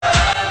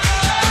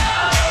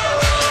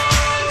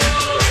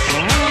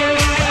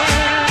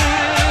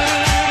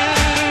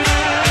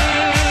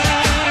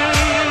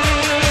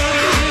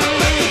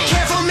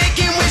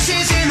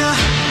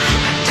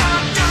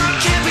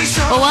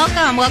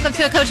welcome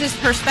to A Coach's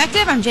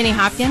Perspective. I'm Jenny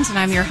Hopkins, and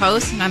I'm your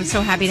host, and I'm so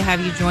happy to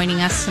have you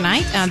joining us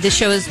tonight. This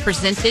show is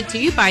presented to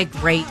you by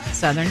Great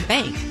Southern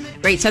Bank.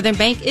 Great Southern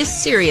Bank is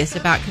serious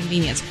about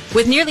convenience.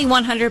 With nearly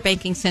 100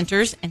 banking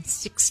centers in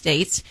 6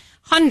 states,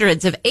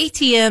 hundreds of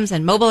ATMs,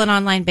 and mobile and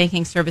online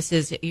banking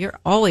services, you're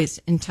always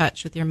in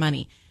touch with your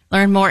money.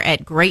 Learn more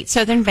at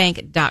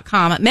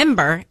greatsouthernbank.com.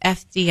 Member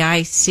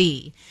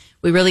FDIC.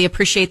 We really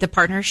appreciate the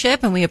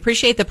partnership, and we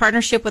appreciate the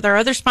partnership with our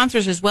other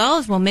sponsors as well,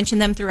 as we'll mention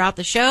them throughout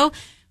the show.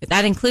 But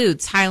that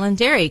includes Highland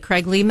Dairy,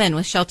 Craig Lehman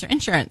with Shelter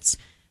Insurance,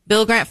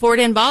 Bill Grant Ford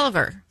in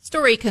Bolivar,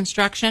 Story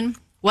Construction,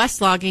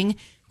 West Logging,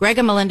 Greg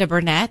and Melinda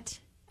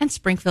Burnett, and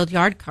Springfield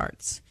Yard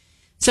Carts.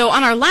 So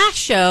on our last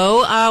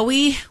show,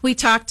 we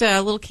talked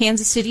a little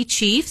Kansas City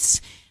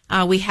Chiefs.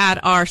 We had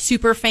our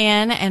super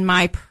fan and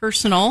my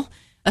personal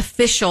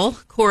official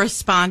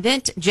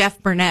correspondent,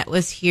 Jeff Burnett,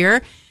 was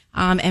here.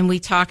 And we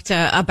talked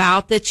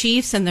about the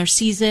Chiefs and their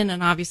season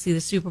and obviously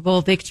the Super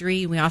Bowl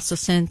victory. We also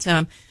sent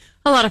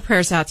a lot of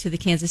prayers out to the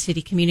Kansas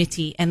City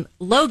community. And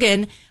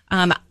Logan,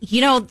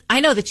 I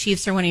know the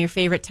Chiefs are one of your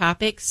favorite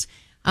topics,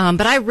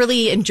 but I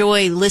really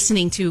enjoy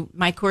listening to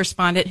my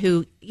correspondent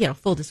who,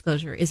 full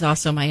disclosure, is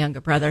also my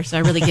younger brother. So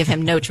I really give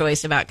him no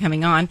choice about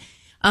coming on.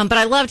 But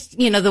I loved,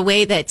 the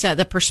way that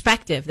the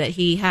perspective that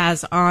he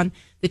has on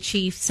the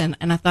Chiefs, and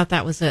I thought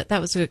that was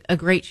a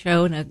great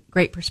show and a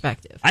great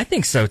perspective. I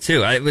think so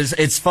too.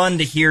 It's fun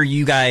to hear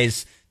you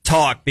guys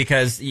talk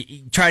because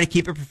you try to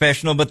keep it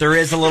professional, but there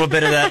is a little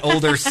bit of that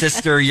older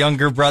sister,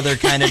 younger brother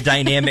kind of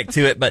dynamic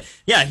to it. But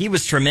yeah, he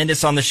was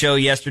tremendous on the show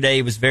yesterday.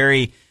 He was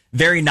very,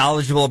 very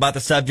knowledgeable about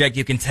the subject.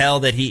 You can tell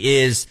that he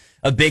is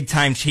a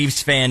big-time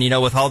Chiefs fan.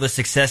 With all the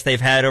success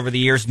they've had over the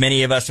years,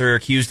 many of us are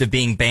accused of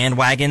being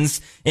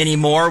bandwagons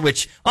anymore,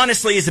 which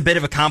honestly is a bit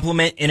of a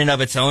compliment in and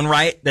of its own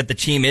right, that the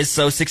team is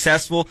so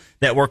successful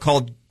that we're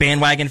called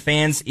bandwagon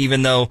fans,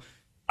 even though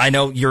I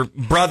know your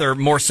brother,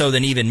 more so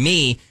than even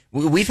me,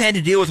 we've had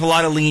to deal with a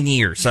lot of lean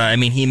years.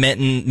 He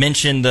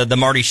mentioned the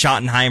Marty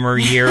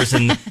Schottenheimer years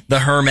and the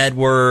Herm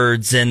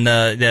Edwards and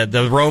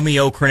the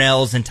Romeo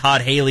Crennels and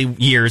Todd Haley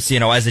years,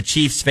 as a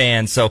Chiefs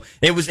fan. So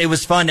it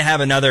was fun to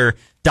have another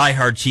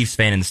diehard Chiefs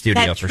fan in the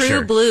studio for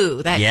sure.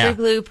 True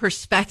blue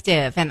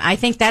perspective. And I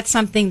think that's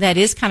something that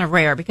is kind of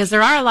rare because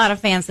there are a lot of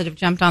fans that have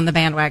jumped on the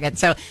bandwagon.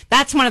 So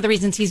that's one of the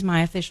reasons he's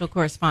my official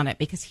correspondent,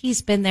 because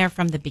he's been there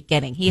from the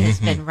beginning. He has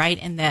been right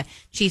in the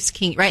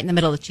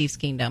middle of the Chiefs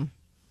kingdom.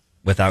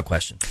 Without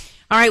question.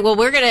 All right. Well,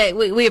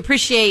 we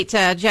appreciate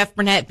Jeff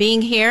Burnett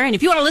being here. And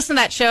if you want to listen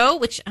to that show,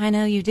 which I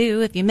know you do,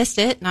 if you missed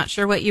it, not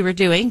sure what you were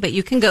doing, but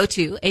you can go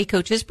to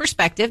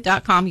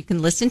acoachesperspective.com. You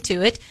can listen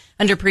to it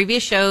under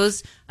previous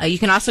shows. You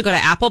can also go to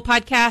Apple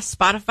Podcasts,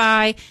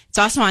 Spotify. It's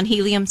also on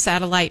Helium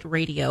Satellite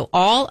Radio,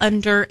 all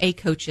under A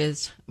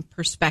Coach's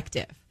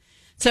Perspective.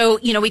 So,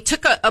 we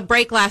took a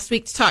break last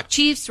week to talk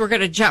Chiefs. We're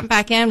going to jump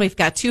back in. We've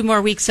got 2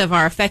 more weeks of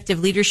our Effective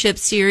Leadership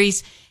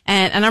series.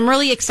 And I'm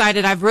really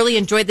excited. I've really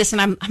enjoyed this, and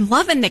I'm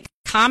loving the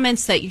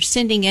comments that you're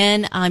sending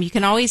in. You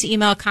can always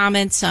email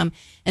comments and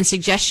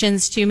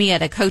suggestions to me at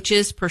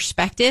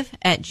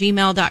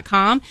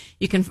acoachesperspective@gmail.com.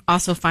 You can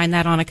also find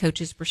that on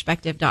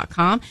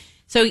acoachesperspective.com.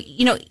 So,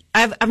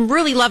 I'm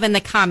really loving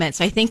the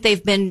comments. I think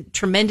they've been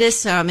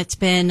tremendous. It's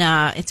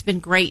been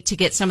great to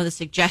get some of the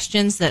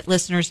suggestions that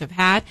listeners have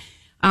had.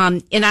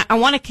 And I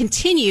want to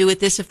continue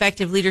with this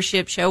Effective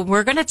Leadership show.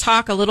 We're going to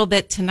talk a little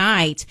bit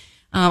tonight,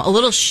 a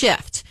little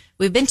shift.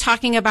 We've been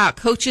talking about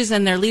coaches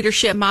and their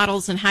leadership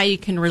models and how you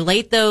can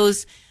relate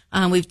those.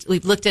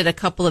 We've looked at a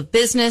couple of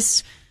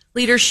business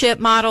leadership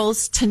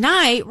models.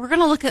 Tonight, we're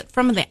going to look at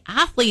from the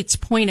athlete's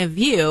point of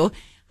view,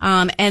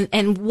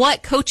 and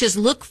what coaches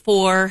look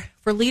for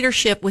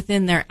leadership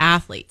within their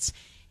athletes.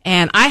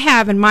 And I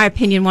have, in my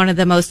opinion, one of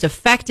the most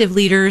effective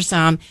leaders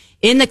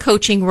in the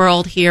coaching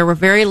world here. We're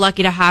very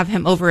lucky to have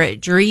him over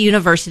at Drury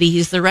University.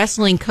 He's the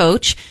wrestling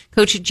coach.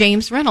 Coach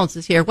James Reynolds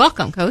is here.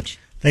 Welcome, Coach.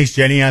 Thanks,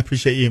 Jenny. I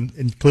appreciate you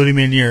including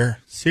me in your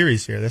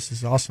series here. This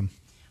is awesome.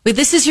 Well,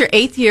 this is your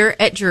 8th year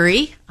at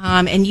Drury,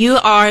 and you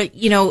are,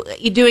 you're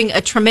doing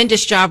a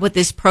tremendous job with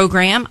this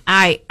program.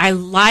 I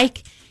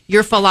like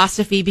your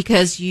philosophy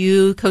because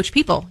you coach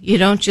people. You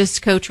don't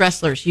just coach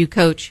wrestlers. You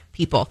coach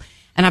people.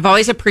 And I've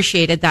always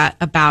appreciated that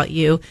about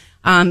you.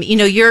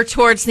 You're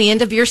towards the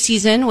end of your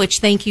season, which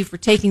thank you for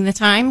taking the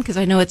time, because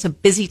I know it's a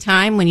busy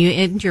time when you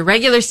end your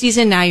regular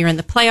season. Now you're in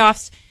the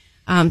playoffs.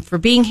 For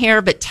being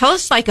here, but tell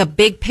us like a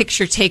big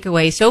picture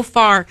takeaway so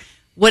far.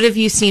 What have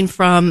you seen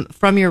from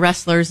your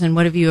wrestlers, and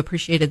what have you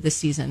appreciated this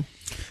season?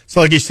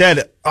 So like you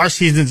said, our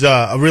season's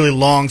a really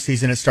long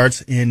season. It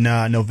starts in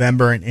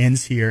November and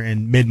ends here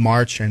in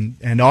mid-March,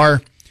 and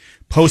our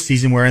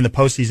postseason, we're in the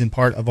postseason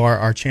part of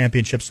our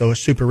championship. So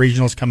Super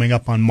Regionals coming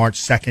up on March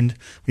 2nd.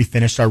 We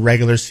finished our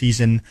regular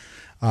season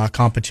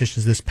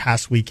competitions this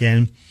past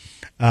weekend.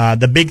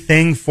 The big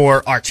thing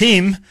for our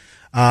team,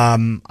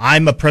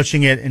 I'm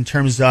approaching it in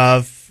terms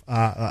of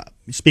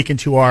speaking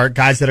to our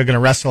guys that are going to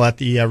wrestle at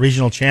the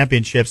regional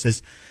championships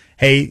is,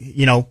 hey,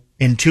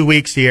 in 2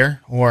 weeks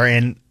here, or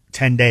in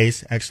 10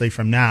 days actually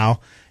from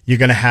now, you're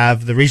going to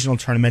have the regional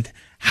tournament.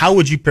 How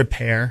would you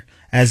prepare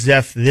as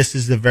if this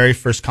is the very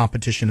first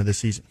competition of the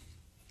season.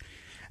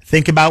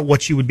 Think about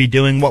what you would be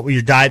doing. What would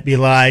your diet be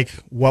like?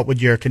 What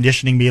would your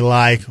conditioning be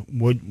like?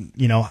 Would,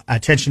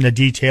 attention to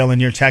detail in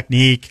your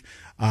technique,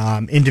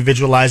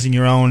 individualizing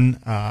your own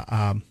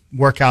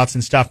workouts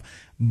and stuff.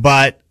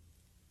 But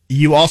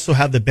you also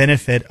have the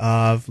benefit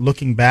of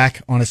looking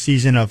back on a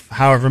season of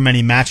however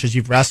many matches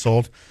you've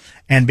wrestled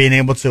and being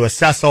able to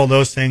assess all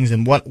those things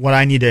and what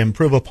I need to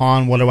improve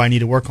upon, what do I need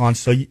to work on.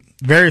 So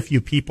very few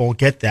people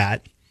get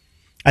that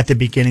at the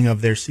beginning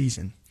of their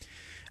season.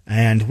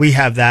 And we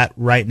have that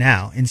right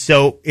now. And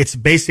so it's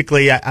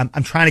basically,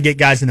 I'm trying to get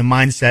guys in the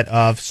mindset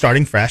of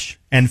starting fresh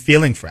and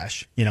feeling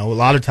fresh. A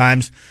lot of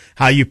times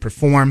how you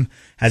perform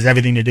has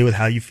everything to do with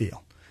how you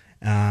feel.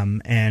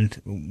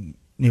 And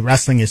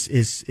wrestling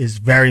is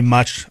very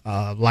much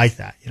like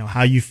that.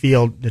 How you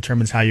feel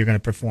determines how you're going to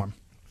perform.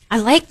 I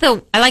like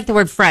the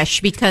word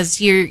fresh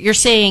because you're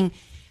saying,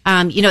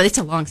 it's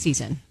a long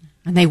season.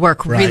 And they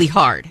work really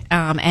hard.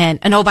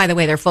 And oh, by the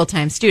way, they're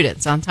full-time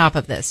students on top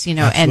of this,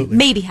 Absolutely. And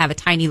maybe have a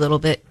tiny little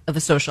bit of a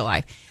social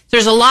life. So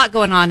there's a lot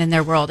going on in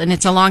their world, and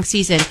it's a long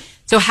season.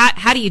 So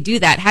how do you do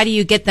that? How do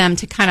you get them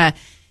to kind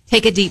of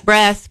take a deep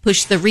breath,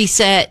 push the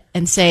reset,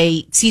 and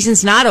say,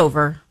 season's not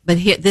over, but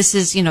this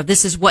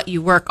is what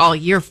you work all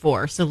year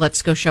for, so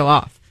let's go show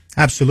off.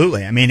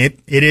 Absolutely. I mean,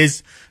 it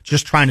is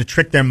just trying to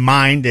trick their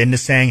mind into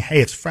saying, hey,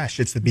 it's fresh,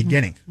 it's the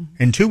beginning.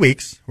 Mm-hmm. In 2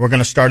 weeks, we're going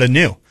to start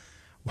anew.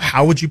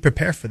 How would you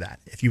prepare for that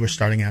if you were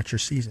starting out your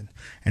season?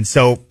 And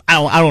so I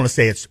don't want to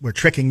say we're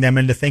tricking them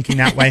into thinking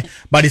that way,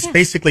 but it's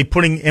basically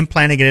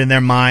implanting it in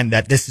their mind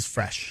that this is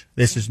fresh,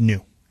 this is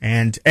new,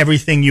 and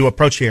everything you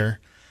approach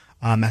here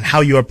and how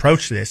you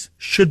approach this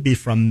should be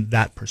from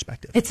that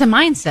perspective. It's a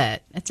mindset.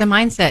 It's a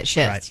mindset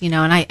shift, right.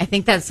 And I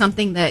think that's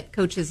something that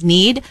coaches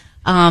need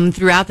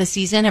throughout the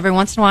season. Every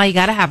once in a while, you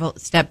got to have a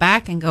step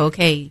back and go,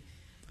 okay,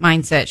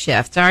 mindset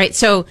shift. All right,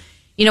 so.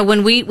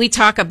 When we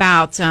talk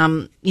about,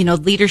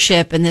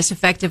 leadership and this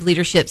effective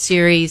leadership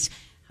series,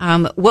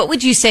 what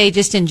would you say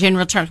just in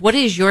general terms? What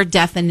is your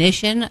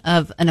definition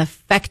of an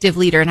effective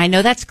leader? And I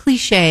know that's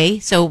cliche,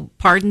 so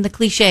pardon the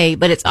cliche,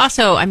 but it's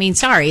also,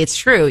 it's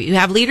true. You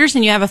have leaders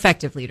and you have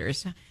effective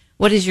leaders.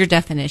 What is your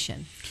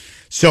definition?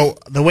 So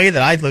the way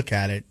that I look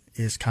at it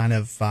is kind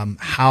of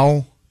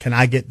how can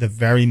I get the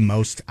very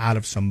most out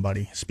of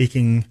somebody?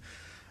 Speaking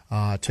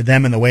to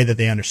them in the way that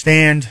they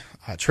understand,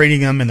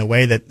 treating them in the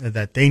way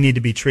that they need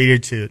to be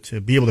treated to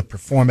be able to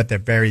perform at their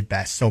very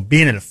best. So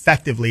being an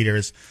effective leader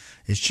is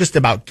just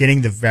about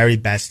getting the very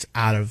best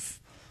out of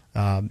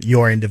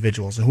your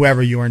individuals,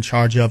 whoever you're in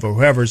charge of or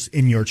whoever's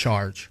in your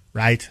charge,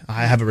 right?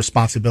 I have a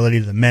responsibility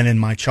to the men in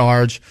my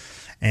charge,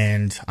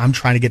 and I'm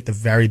trying to get the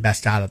very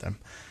best out of them.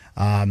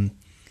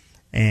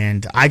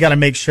 And I got to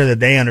make sure that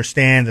they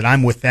understand that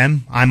I'm with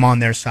them. I'm on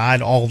their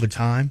side all the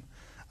time.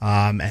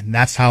 And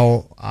that's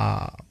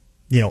how,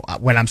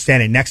 when I'm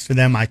standing next to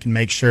them, I can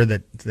make sure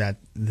that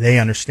they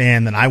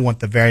understand that I want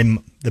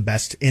the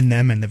best in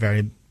them and the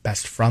very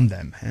best from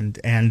them.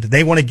 And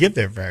they want to give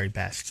their very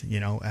best,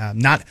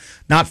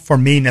 not for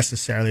me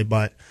necessarily,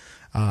 but,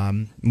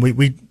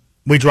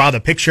 we draw the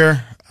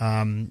picture,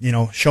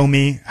 show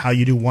me how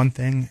you do one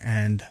thing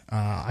and,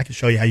 I can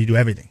show you how you do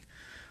everything.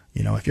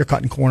 If you're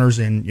cutting corners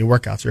in your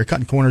workouts or you're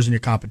cutting corners in your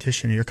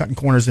competition or you're cutting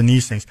corners in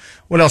these things,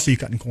 what else are you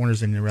cutting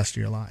corners in the rest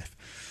of your life?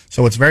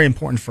 So it's very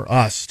important for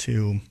us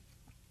to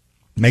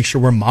make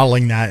sure we're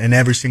modeling that in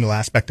every single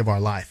aspect of our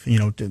life,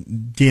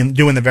 doing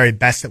the very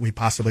best that we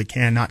possibly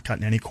can, not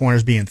cutting any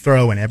corners, being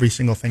thorough in every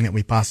single thing that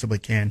we possibly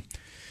can.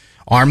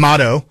 Our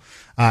motto,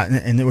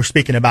 and we're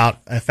speaking about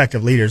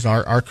effective leaders,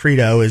 our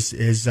credo is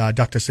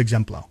Ductus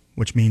Exemplo,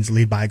 which means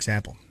lead by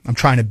example. I'm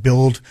trying to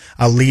build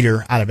a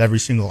leader out of every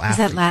single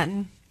athlete. Is that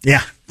Latin?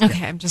 Yeah. Okay,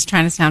 yeah. I'm just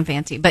trying to sound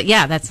fancy. But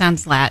yeah, that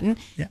sounds Latin.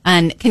 Yeah.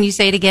 And can you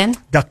say it again?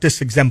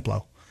 Ductus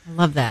Exemplo. I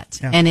love that.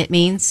 Yeah. And it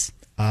means?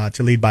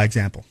 To lead by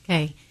example.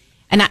 Okay.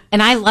 And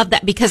I love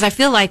that because I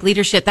feel like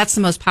leadership, that's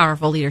the most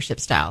powerful leadership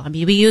style.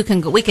 We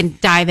can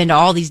dive into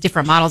all these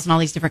different models and all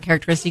these different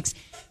characteristics.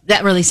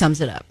 That really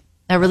sums it up.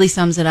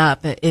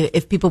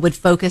 If people would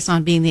focus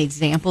on being the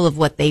example of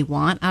what they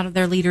want out of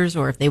their leaders,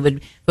 or if they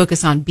would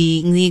focus on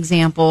being the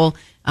example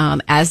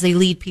as they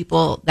lead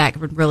people, that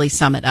would really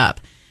sum it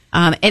up.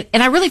 And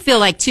I really feel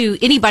like, too,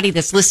 anybody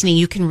that's listening,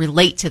 you can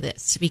relate to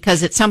this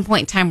because at some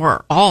point in time,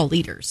 we're all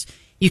leaders.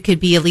 You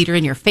could be a leader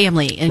in your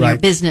family, in your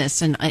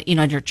business, and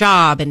in your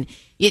job, and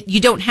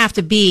you don't have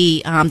to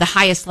be the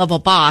highest level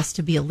boss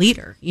to be a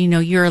leader.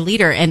 You're a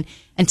leader, and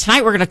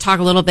tonight we're going to talk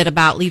a little bit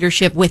about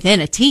leadership within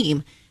a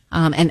team,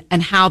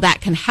 and how that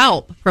can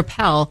help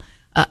propel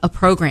a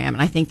program.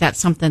 And I think that's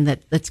something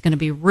that's going to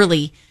be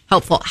really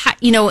helpful.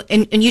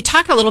 And you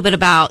talk a little bit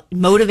about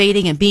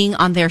motivating and being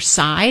on their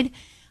side.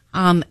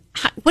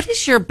 What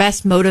is your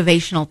best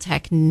motivational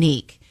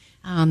technique?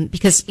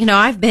 Because,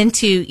 I've been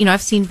to,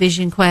 I've seen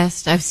Vision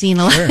Quest. I've seen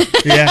a lot. Sure.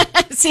 Yeah.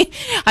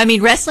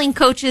 Wrestling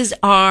coaches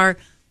are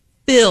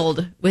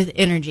filled with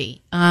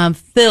energy. And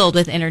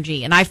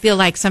I feel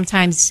like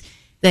sometimes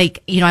I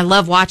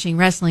love watching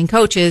wrestling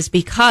coaches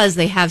because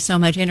they have so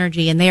much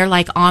energy and they are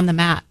like on the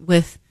mat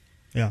with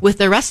with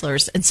the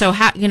wrestlers. And so,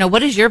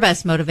 what is your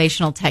best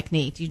motivational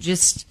technique? Do you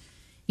just,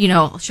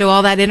 show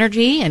all that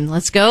energy and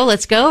let's go,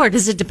 or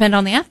does it depend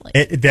on the athlete?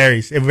 It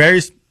varies. It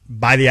varies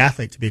by the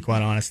athlete, to be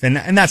quite honest.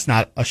 And that's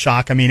not a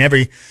shock. I mean,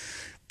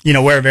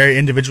 we're a very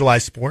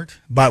individualized sport,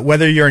 but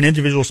whether you're an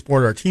individual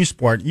sport or a team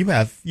sport, you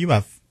have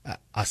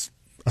a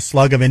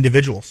slug of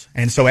individuals.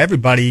 And so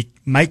everybody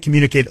might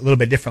communicate a little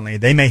bit differently.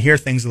 They may hear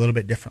things a little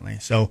bit differently.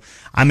 So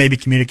I may be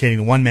communicating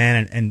to one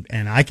man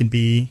and I can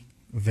be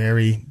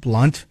very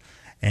blunt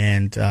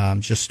and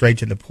just straight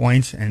to the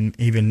point and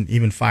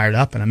even fired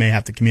up. And I may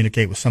have to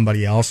communicate with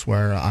somebody else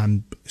where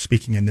I'm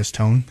speaking in this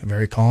tone,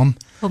 very calm.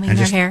 Combing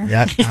their hair.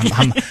 Yeah,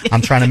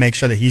 I'm trying to make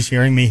sure that he's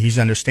hearing me, he's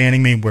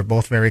understanding me. We're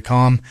both very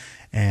calm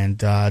and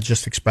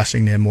just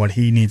expressing to him what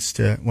he needs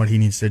to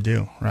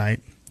do, right?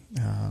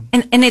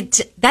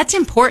 And that's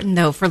important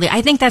though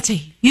I think that's a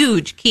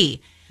huge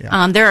key.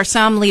 Yeah. There are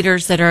some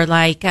leaders that are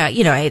like,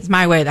 it's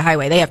my way or the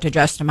highway. They have to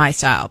adjust to my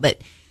style,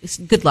 but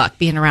good luck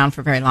being around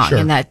for very long. Sure.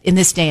 In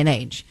this day and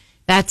age,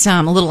 that's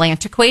a little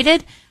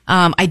antiquated.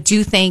 I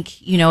do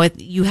think,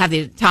 you have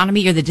the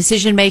autonomy, you're the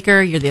decision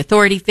maker, you're the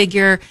authority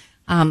figure.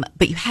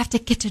 But you have to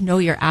get to know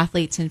your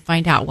athletes and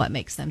find out what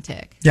makes them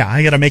tick. Yeah,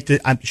 I got to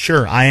I'm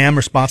sure I am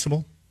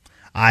responsible.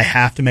 I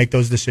have to make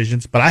those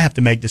decisions, but I have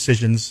to make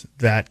decisions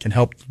that can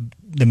help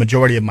the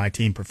majority of my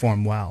team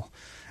perform well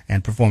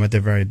and perform at their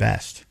very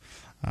best.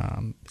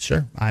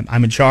 Sure,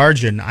 I'm in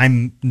charge and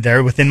I'm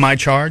there within my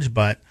charge,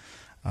 but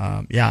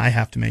I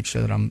have to make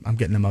sure that I'm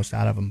getting the most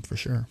out of them for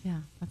sure. Yeah,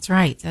 that's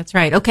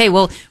right. Okay,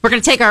 well, we're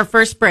going to take our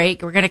first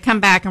break. We're going to come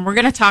back and we're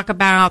going to talk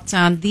about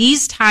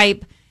these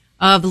type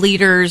of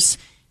leaders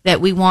that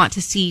we want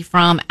to see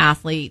from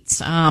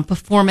athletes,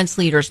 performance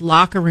leaders,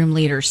 locker room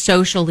leaders,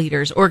 social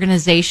leaders,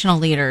 organizational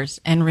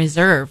leaders, and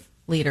reserve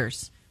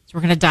leaders. So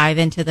we're going to dive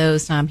into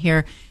those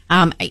here.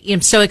 I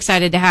am so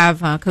excited to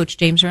have Coach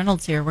James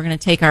Reynolds here. We're going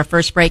to take our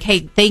first break. Hey,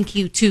 thank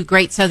you to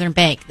Great Southern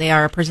Bank. They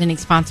are a presenting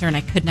sponsor, and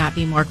I could not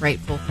be more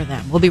grateful for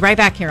them. We'll be right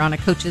back here on A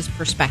Coach's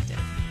Perspective.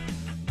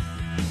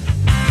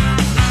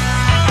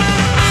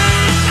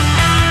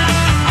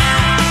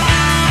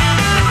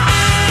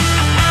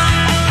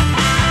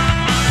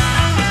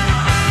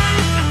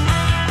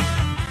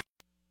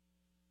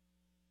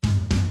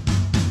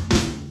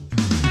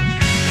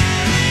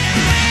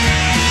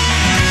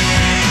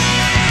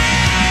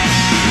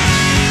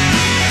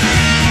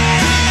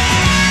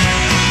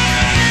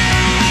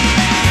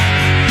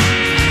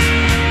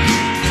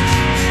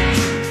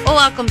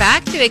 Welcome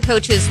back to A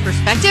Coach's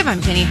Perspective.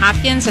 I'm Jenny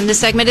Hopkins, and this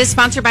segment is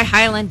sponsored by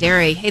Highland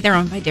Dairy. Hey, they're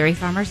owned by dairy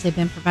farmers. They've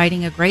been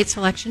providing a great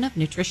selection of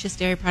nutritious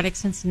dairy products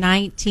since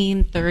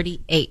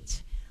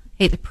 1938.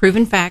 Hey, the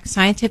proven facts,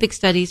 scientific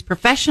studies,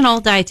 professional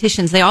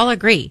dietitians, they all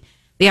agree.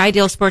 The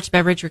ideal sports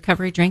beverage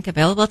recovery drink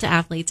available to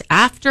athletes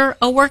after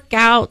a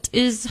workout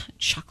is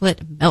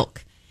chocolate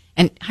milk.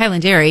 And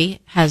Highland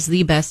Dairy has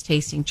the best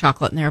tasting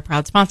chocolate, and they're a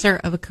proud sponsor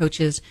of A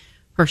Coach's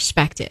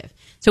Perspective.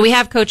 So we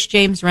have Coach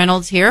James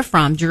Reynolds here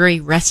from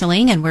Drury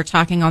Wrestling, and we're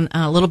talking on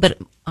a little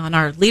bit on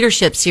our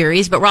leadership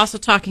series, but we're also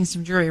talking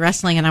some Drury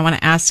Wrestling. And I want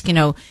to ask,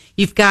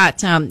 you've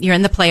got you're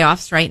in the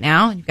playoffs right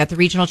now, and you've got the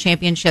regional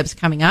championships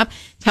coming up.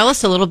 Tell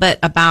us a little bit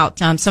about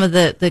some of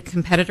the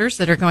competitors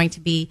that are going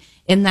to be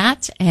in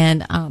that,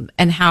 and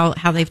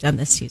how they've done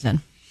this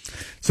season.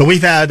 So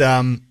we've had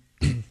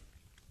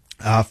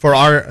for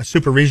our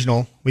super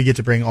regional, we get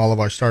to bring all of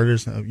our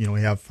starters.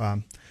 We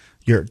have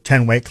your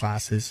 10 weight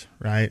classes,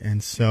 right?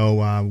 And so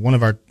one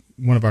of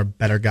our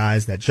better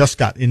guys that just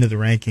got into the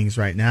rankings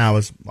right now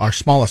is our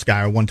smallest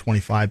guy, our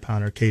 125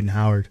 pounder, Caden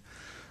Howard,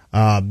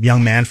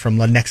 young man from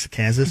Lenexa,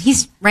 Kansas.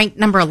 He's ranked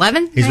number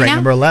 11. He's ranked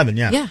number 11.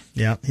 Yeah.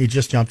 He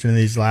just jumped into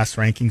these last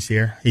rankings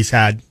here. He's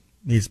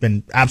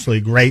been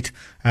absolutely great.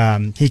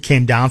 He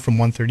came down from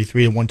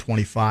 133 to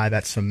 125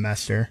 that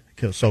semester,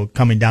 so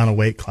coming down a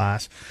weight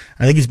class.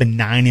 I think he's been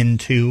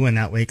 9-2 in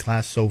that weight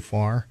class so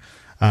far.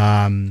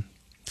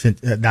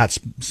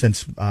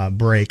 Since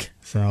break.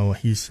 So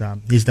he's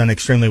done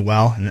extremely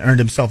well and earned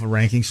himself a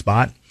ranking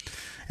spot.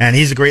 And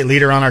he's a great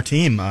leader on our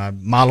team.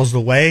 Models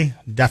the way,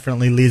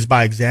 definitely leads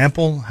by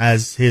example,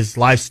 has his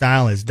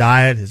lifestyle, his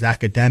diet, his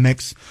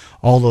academics,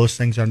 all those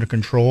things under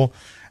control.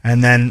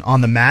 And then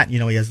on the mat,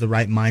 he has the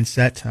right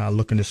mindset,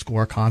 looking to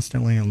score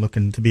constantly and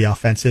looking to be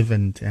offensive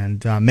and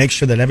make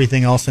sure that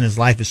everything else in his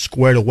life is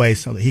squared away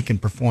so that he can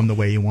perform the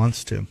way he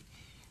wants to.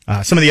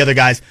 Some of the other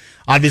guys,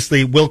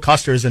 obviously, Will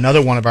Custer is another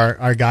one of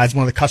our guys,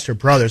 one of the Custer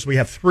brothers. We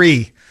have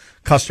 3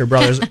 Custer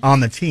brothers on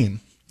the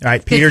team. All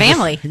right, Peter. Good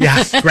family.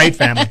 Yes, great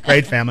family,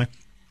 great family.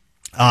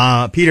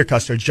 Peter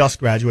Custer just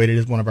graduated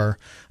as one of our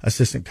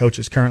assistant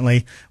coaches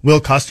currently.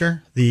 Will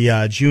Custer,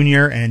 the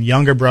junior and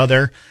younger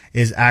brother,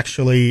 is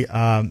actually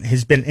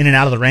has been in and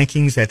out of the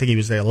rankings. I think he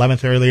was the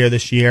 11th earlier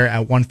this year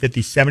at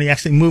 157. He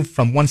actually moved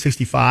from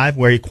 165,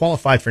 where he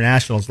qualified for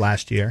nationals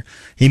last year.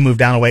 He moved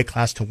down a weight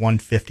class to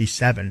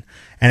 157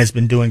 and has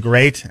been doing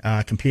great,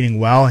 competing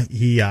well.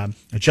 He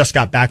just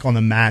got back on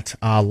the mat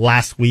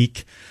last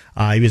week.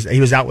 He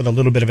was out with a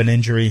little bit of an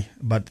injury,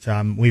 but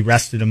we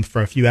rested him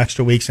for a few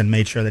extra weeks and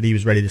made sure that he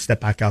was ready to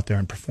step back out there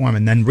and perform.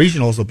 And then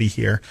regionals will be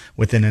here here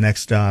within the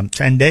next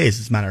 10 days,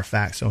 as a matter of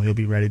fact. So he'll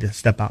be ready to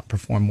step out and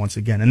perform once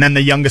again. And then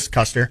the youngest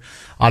Custer,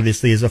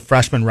 obviously, is a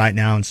freshman right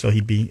now, and so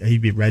he'd be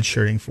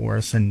redshirting for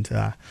us. And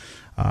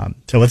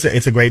so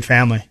it's a great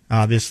family,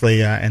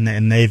 obviously,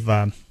 and they've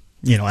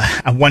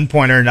at one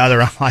point or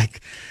another, I'm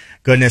like,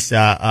 goodness,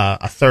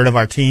 a third of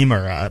our team,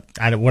 or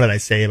what did I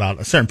say, about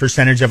a certain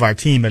percentage of our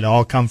team had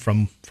all come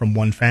from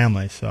one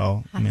family.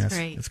 So that's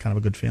great. It's kind of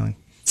a good feeling.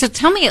 So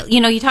tell me,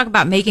 you talk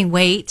about making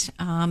weight,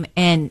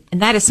 and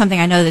that is something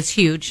I know that's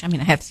huge. I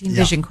mean, I have seen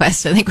Vision Quest,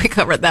 so I think we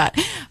covered that.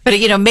 But,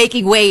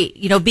 making weight,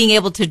 being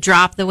able to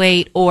drop the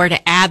weight or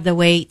to add the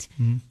weight,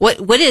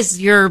 what is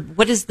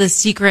the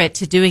secret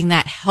to doing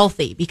that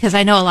healthy? Because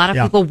I know a lot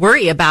of people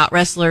worry about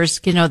wrestlers,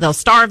 they'll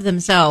starve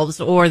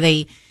themselves, or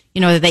they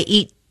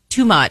eat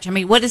too much. I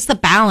mean, what is the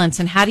balance,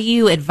 and how do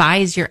you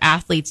advise your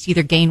athletes to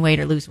either gain weight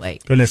or lose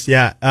weight? Goodness,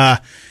 yeah.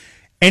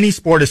 Any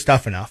sport is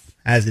tough enough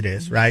as it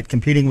is, right?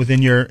 Competing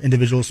within your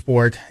individual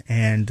sport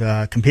and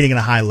competing at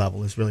a high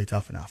level is really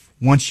tough enough.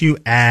 Once you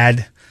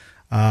add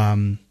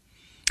the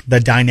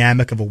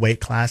dynamic of a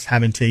weight class,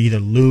 having to either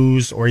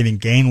lose or even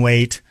gain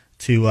weight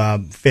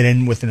to fit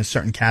in within a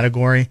certain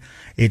category,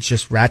 it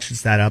just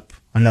ratchets that up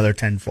another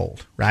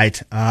tenfold,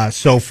 right?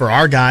 So for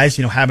our guys,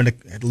 having to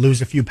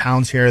lose a few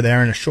pounds here or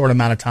there in a short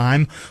amount of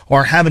time,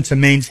 or having to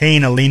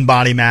maintain a lean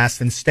body mass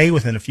and stay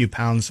within a few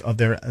pounds of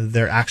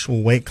their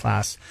actual weight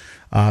class,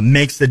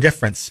 makes the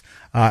difference,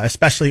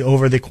 especially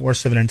over the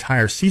course of an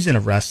entire season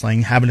of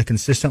wrestling, having to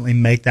consistently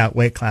make that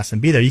weight class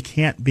and be there. You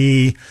can't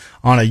be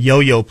on a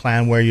yo-yo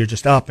plan where you're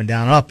just up and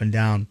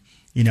down,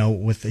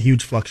 with the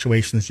huge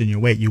fluctuations in your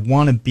weight. You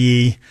want to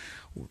be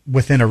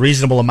within a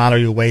reasonable amount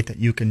of your weight that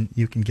you can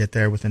get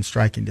there within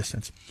striking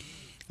distance.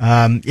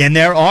 And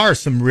there are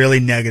some really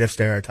negative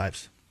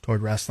stereotypes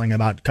toward wrestling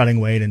about cutting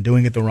weight and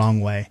doing it the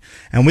wrong way.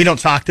 And we don't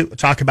talk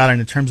about it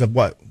in terms of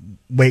what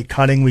weight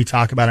cutting. We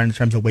talk about it in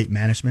terms of weight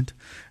management.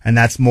 And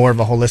that's more of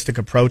a holistic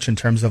approach in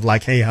terms of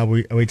like, hey, are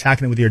we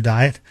attacking it with your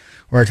diet?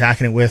 We're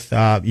attacking it with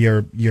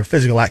your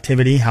physical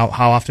activity. How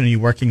often are you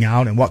working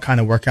out, and what kind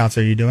of workouts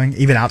are you doing,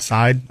 even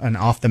outside and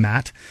off the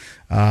mat?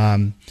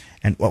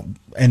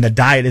 And the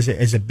diet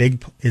is a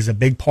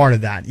big part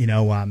of that.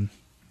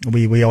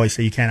 We always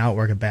say you can't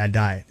outwork a bad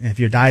diet. And if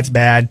your diet's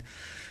bad,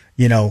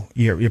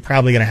 you're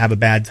probably going to have a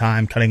bad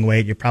time cutting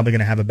weight. You're probably going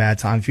to have a bad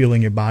time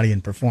fueling your body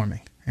and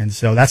performing. And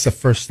so that's the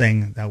first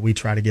thing that we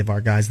try to give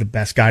our guys the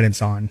best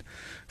guidance on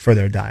for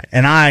their diet.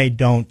 And I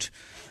don't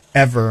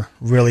ever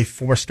really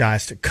force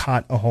guys to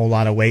cut a whole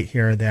lot of weight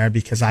here or there,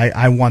 because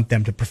I want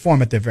them to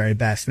perform at their very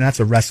best. And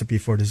that's a recipe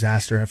for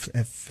disaster.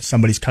 If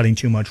somebody's cutting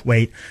too much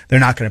weight, they're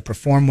not going to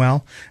perform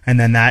well. And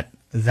then that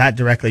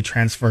directly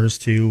transfers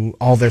to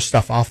all their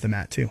stuff off the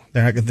mat too.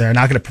 They're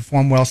not going to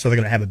perform well, so they're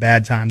going to have a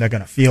bad time. They're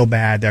going to feel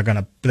bad. They're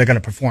going to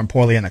perform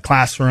poorly in the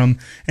classroom,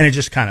 and it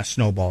just kind of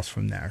snowballs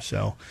from there.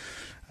 So,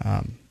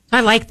 I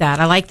like that.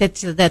 I like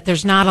that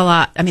there's not a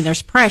lot. I mean,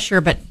 there's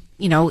pressure, but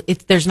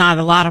there's not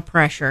a lot of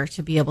pressure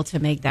to be able to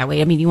make that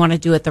weight. I mean, you want to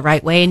do it the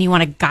right way, and you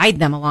want to guide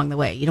them along the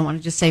way. You don't want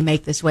to just say,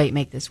 make this weight,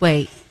 make this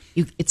weight.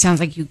 It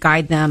sounds like you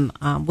guide them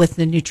with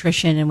the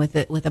nutrition and with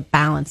a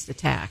balanced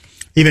attack.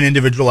 Even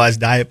individualized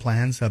diet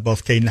plans.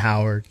 Both Caden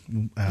Howard,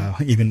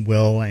 even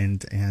Will,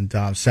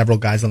 and several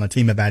guys on the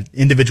team have had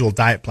individual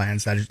diet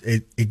plans that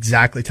is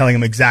exactly telling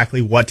them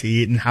exactly what to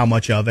eat and how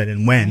much of it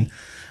and when. Right.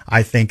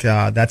 I think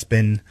that's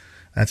been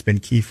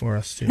key for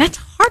us too. That's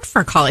hard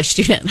for a college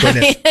student. I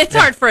mean, it's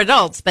hard for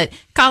adults, but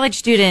college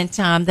student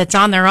that's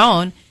on their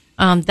own,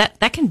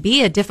 that can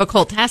be a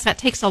difficult task. That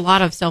takes a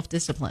lot of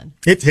self-discipline.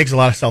 It takes a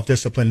lot of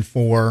self-discipline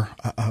for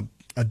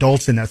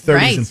adults in their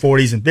 30s and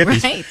 40s and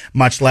 50s,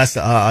 much less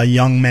a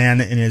young man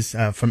in his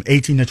from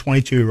 18 to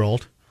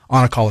 22-year-old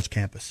on a college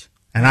campus.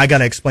 And I got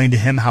to explain to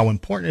him how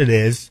important it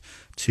is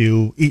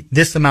to eat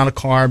this amount of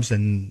carbs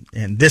and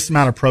this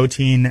amount of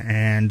protein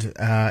and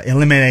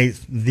eliminate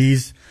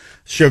these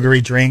sugary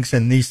drinks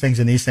and these things.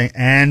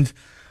 And,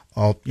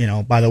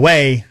 by the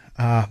way,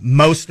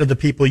 most of the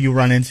people you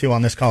run into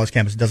on this college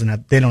campus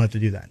they don't have to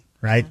do that,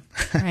 right?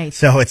 Right.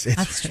 So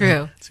that's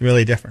true. It's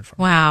really different for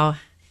them. Wow.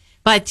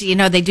 But,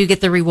 they do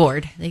get the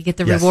reward. They get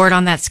the reward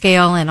on that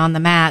scale and on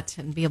the mat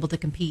and be able to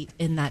compete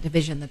in that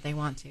division that they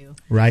want to.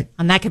 Right.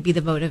 And that could be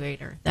the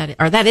motivator.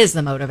 That is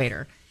the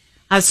motivator.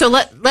 So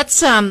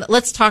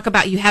let's talk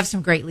about, you have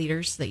some great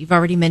leaders that you've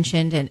already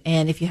mentioned,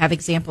 and if you have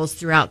examples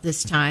throughout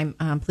this time,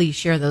 please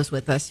share those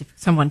with us if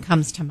someone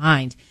comes to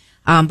mind.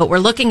 But we're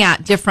looking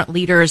at different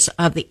leaders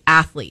of the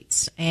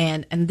athletes,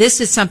 and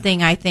this is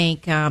something I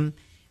think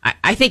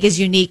is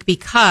unique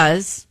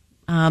because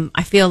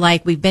I feel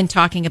like we've been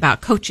talking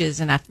about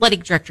coaches and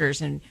athletic directors,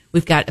 and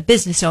we've got a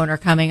business owner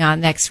coming on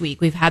next week.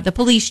 We've had the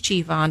police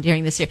chief on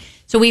during this year.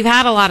 So we've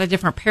had a lot of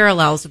different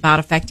parallels about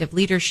effective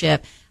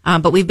leadership,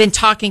 but we've been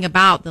talking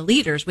about the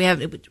leaders.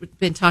 We've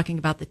been talking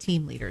about the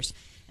team leaders.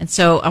 And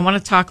so I want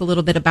to talk a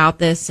little bit about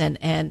this.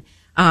 And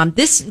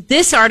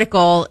this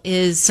article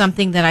is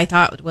something that I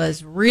thought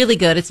was really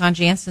good. It's on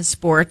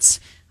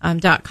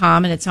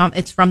JanssenSports.com, and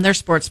it's from their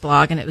sports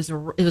blog, and it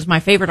was my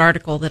favorite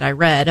article that I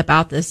read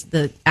about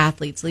the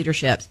athletes'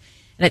 leaderships.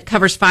 and it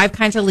covers 5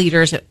 kinds of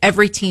leaders of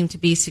every team to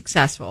be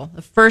successful.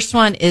 The first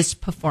one is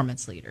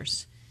performance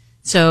leaders.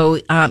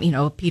 So,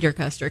 Peter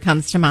Custer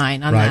comes to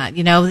mind on Right.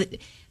 that.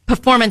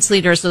 Performance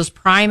leaders, those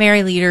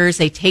primary leaders,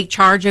 they take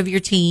charge of your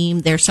team.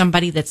 They're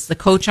somebody that's the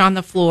coach on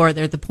the floor.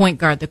 They're the point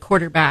guard, the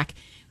quarterback.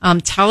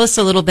 Tell us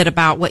a little bit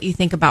about what you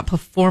think about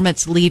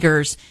performance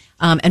leaders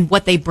and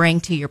what they bring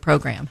to your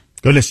program.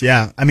 Goodness,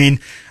 yeah. I mean,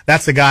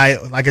 that's the guy,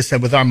 like I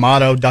said, with our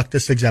motto,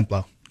 Ductus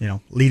Exemplo,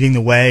 leading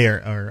the way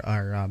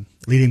or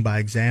leading by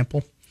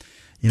example.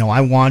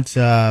 I want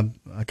a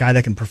guy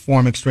that can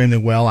perform extremely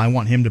well. I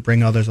want him to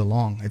bring others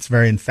along. It's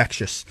very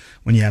infectious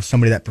when you have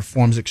somebody that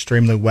performs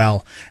extremely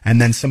well, and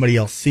then somebody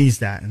else sees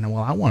that, and I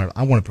want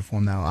to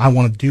perform that. I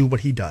want to do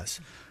what he does.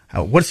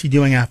 What's he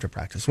doing after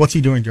practice? What's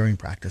he doing during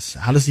practice?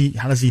 How does he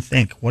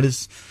think? How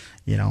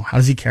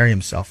does he carry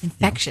himself?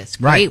 Infectious,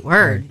 Right. great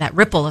word. Right. That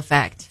ripple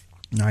effect.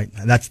 Right.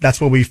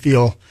 That's what we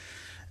feel.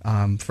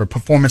 For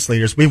performance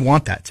leaders, we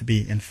want that to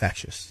be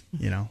infectious.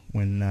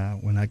 When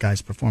that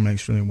guy's performing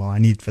extremely well, I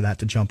need for that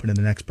to jump into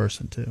the next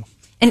person too.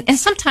 And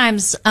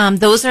sometimes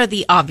those are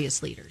the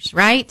obvious leaders,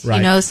 right?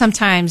 Right.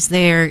 Sometimes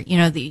they're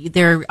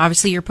they're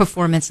obviously your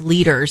performance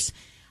leaders,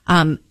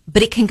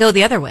 but it can go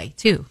the other way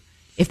too.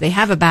 If they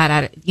have a bad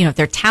attitude, if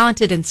they're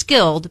talented and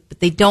skilled, but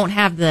they don't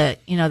have the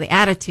the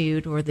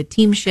attitude or the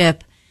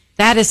teamship,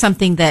 that is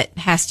something that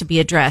has to be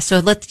addressed.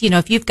 So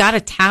if you've got a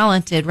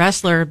talented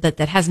wrestler that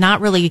has not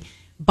really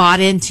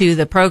bought into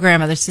the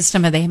program or the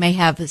system, or they may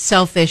have a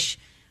selfish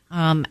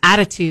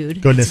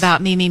attitude. Goodness. It's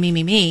about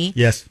me.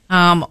 Yes.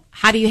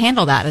 How do you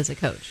handle that as a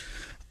coach?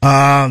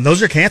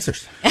 Those are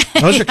cancers.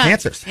 Those are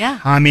cancers. Yeah.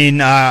 I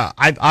mean,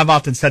 I've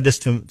often said this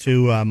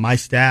to my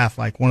staff.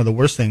 Like, one of the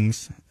worst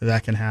things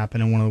that can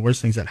happen, and one of the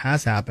worst things that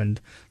has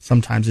happened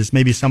sometimes, is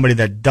maybe somebody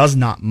that does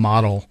not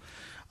model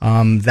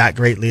that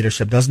great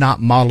leadership, does not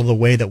model the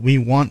way that we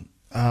want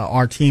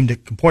our team to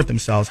comport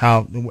themselves.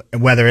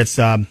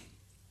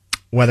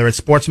 Whether it's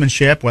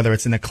sportsmanship, whether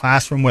it's in the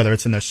classroom, whether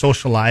it's in their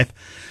social life,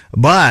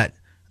 but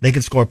they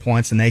can score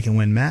points and they can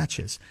win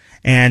matches.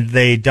 And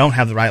they don't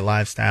have the right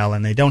lifestyle,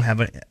 and they don't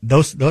have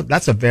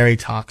that's a very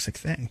toxic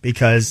thing,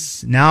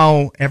 because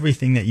now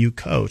everything that you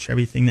coach,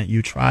 everything that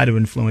you try to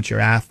influence your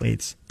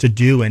athletes to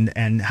do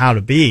and how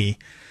to be,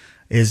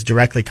 is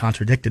directly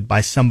contradicted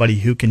by somebody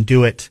who can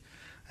do it,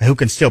 who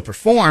can still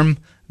perform,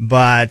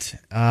 but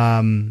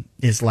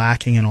is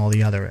lacking in all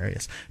the other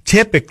areas.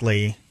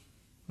 Typically,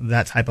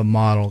 that type of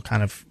model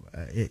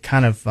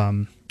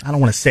I don't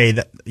want to say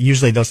that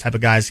usually those type of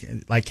guys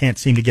can't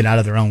seem to get out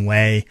of their own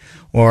way,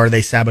 or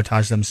they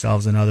sabotage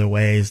themselves in other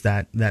ways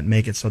that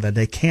make it so that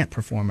they can't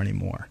perform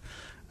anymore.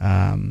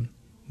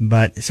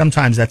 But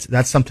sometimes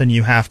that's something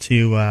you have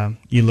to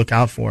you look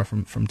out for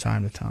from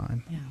time to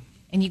time. Yeah.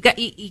 And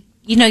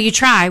you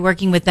try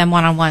working with them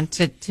one-on-one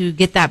to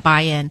get that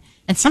buy-in,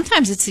 and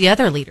sometimes it's the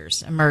other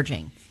leaders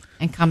emerging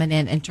and coming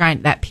in and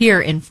trying that peer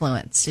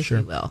influence, if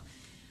you will.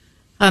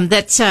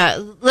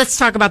 Let's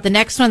talk about the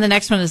next one. The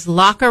next one is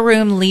locker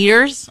room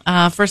leaders.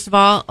 First of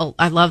all,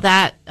 I love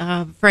that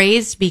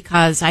phrase,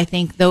 because I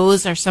think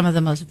those are some of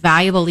the most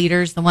valuable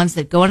leaders, the ones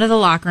that go into the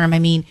locker room. I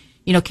mean,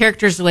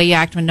 character is the way you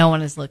act when no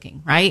one is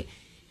looking, right?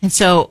 And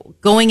so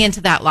going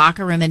into that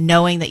locker room and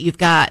knowing that you've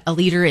got a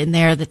leader in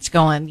there that's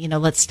going,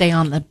 let's stay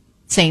on the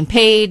same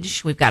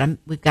page. We've got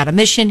a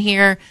mission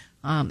here.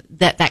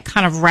 That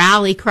kind of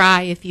rally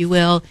cry, if you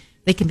will,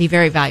 they can be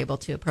very valuable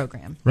to a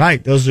program.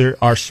 Right. Those are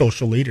our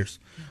social leaders.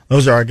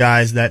 Those are our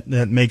guys that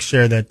make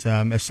sure that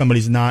if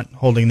somebody's not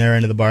holding their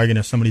end of the bargain,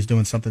 if somebody's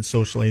doing something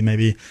socially,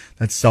 maybe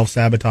that's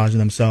self-sabotaging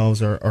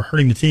themselves or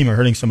hurting the team or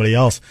hurting somebody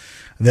else,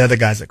 they're the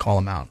guys that call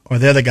them out. Or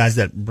they're the guys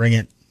that bring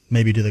it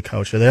maybe to the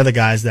coach. Or they're the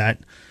guys that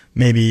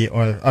maybe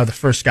are the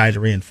first guy to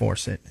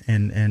reinforce it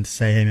and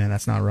say, hey, man,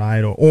 that's not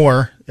right.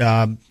 Or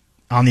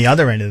on the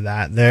other end of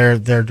that,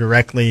 they're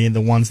directly the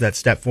ones that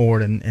step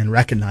forward and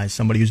recognize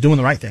somebody who's doing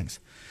the right things.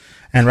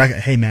 And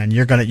hey man,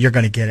 you're gonna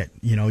get it.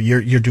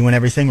 You're doing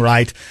everything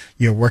right.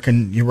 You're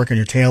working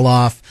your tail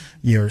off.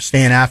 You're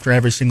staying after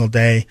every single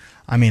day.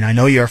 I mean, I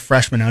know you're a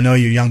freshman. I know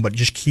you're young, but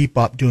just keep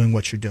up doing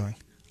what you're doing.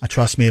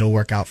 Trust me, it'll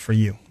work out for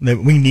you.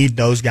 We need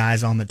those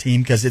guys on the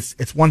team, because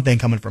it's one thing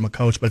coming from a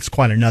coach, but it's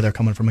quite another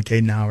coming from a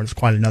Caden Howard. It's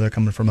quite another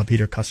coming from a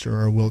Peter Custer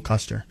or a Will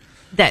Custer.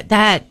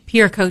 That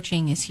peer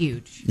coaching is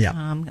huge.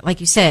 Yeah.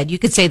 Like you said, you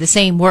could say the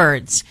same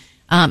words,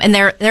 and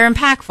they're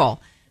impactful.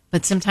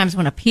 But sometimes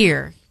when a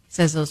peer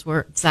says those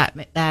words,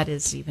 that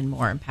is even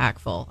more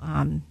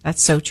impactful.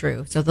 That's so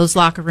true. So those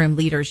locker room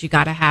leaders, you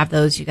got to have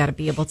those. You got to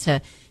be able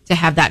to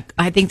have that.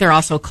 I think they're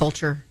also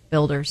culture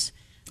builders.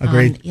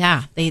 Agreed.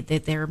 Yeah,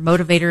 they're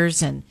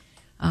motivators, and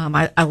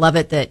I love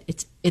it that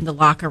it's in the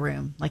locker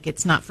room. Like,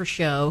 it's not for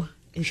show.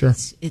 Sure.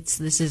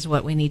 This is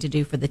what we need to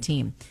do for the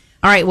team.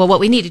 All right. Well, what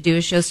we need to do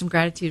is show some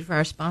gratitude for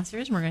our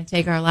sponsors. And we're going to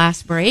take our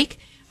last break.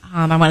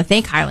 I want to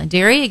thank Highland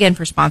Dairy again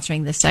for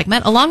sponsoring this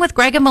segment, along with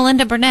Greg and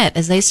Melinda Burnett,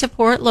 as they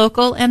support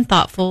local and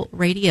thoughtful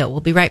radio.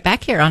 We'll be right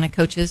back here on A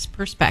Coach's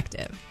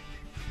Perspective.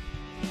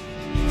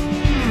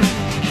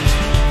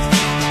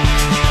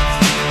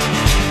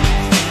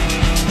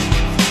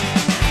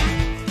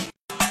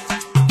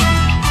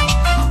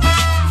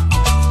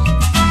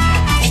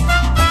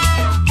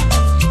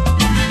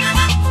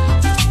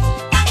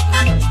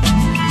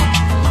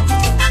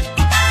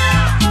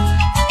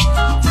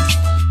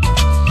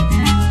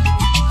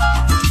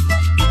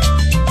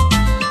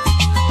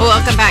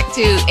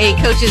 to A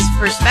Coach's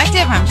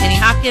Perspective. I'm Jenny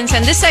Hopkins,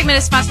 and this segment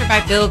is sponsored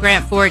by Bill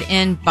Grant Ford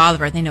in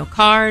Bolivar. They know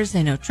cars,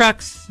 they know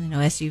trucks, they know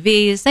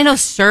SUVs, they know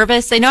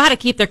service, they know how to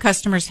keep their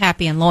customers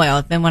happy and loyal.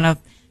 I've been one of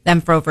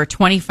them for over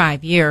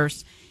 25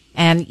 years,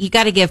 and you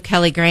got to give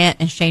Kelly Grant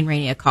and Shane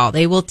Rainey a call.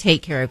 They will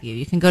take care of you.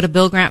 You can go to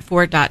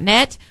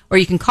billgrantford.net, or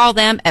you can call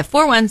them at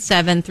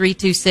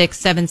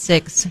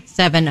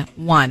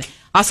 417-326-7671.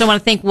 Also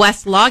want to thank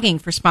West Logging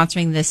for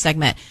sponsoring this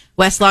segment.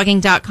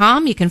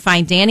 Westlogging.com. You can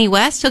find Danny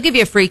West. He'll give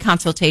you a free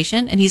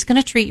consultation, and he's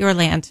going to treat your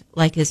land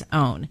like his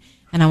own.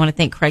 And I want to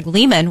thank Craig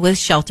Lehman with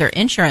Shelter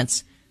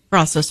Insurance for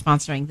also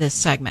sponsoring this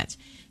segment.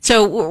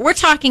 So we're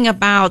talking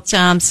about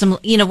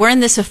we're in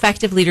this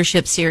effective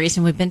leadership series,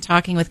 and we've been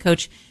talking with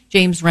Coach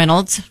James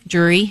Reynolds,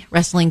 jury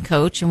wrestling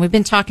coach, and we've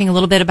been talking a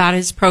little bit about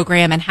his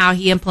program and how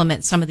he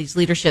implements some of these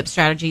leadership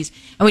strategies.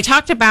 And we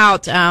talked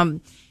about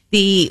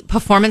the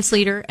performance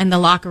leader and the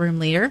locker room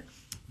leader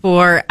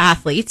for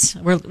athletes.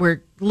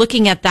 We're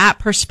looking at that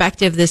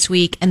perspective this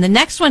week. And the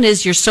next one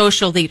is your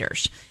social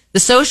leaders.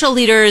 The social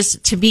leaders,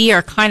 to me,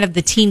 are kind of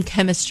the team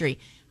chemistry.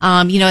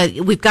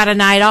 We've got a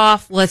night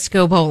off, let's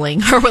go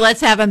bowling, or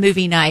let's have a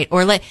movie night,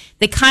 or they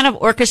kind of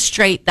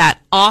orchestrate that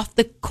off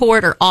the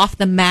court or off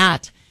the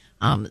mat,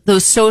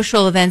 those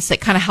social events that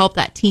kind of help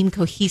that team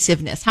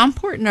cohesiveness. How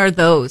important are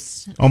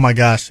those? Oh my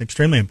gosh,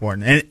 extremely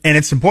important. And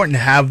it's important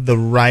to have the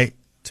right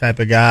type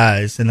of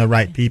guys and the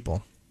right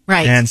people.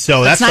 Right. And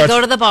so let's not go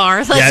to the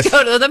bar. Let's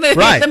go to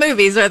the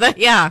movies or that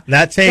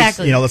takes,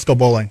 exactly. Let's go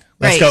bowling.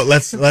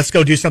 Let's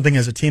go do something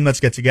as a team. Let's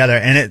get together.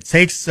 And it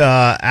takes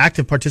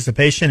active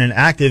participation and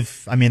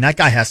that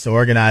guy has to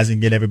organize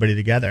and get everybody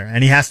together.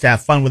 And he has to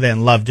have fun with it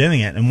and love doing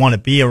it and want to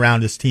be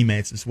around his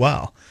teammates as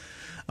well.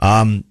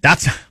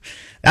 That's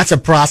a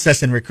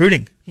process in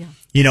recruiting. Yeah.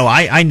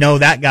 I know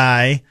that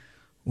guy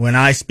when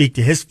I speak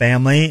to his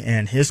family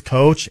and his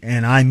coach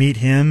and I meet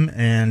him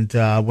and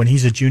when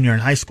he's a junior in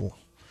high school.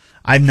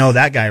 I know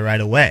that guy right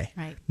away,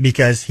 right?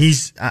 Because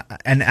he's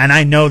and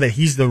I know that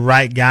he's the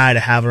right guy to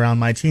have around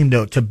my team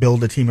to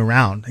build a team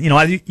around.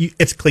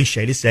 It's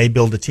cliche to say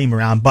build a team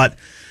around, but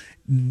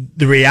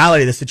the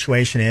reality of the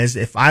situation is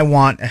if I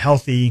want a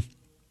healthy,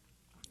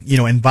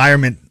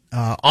 environment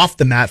off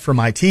the mat for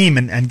my team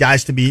and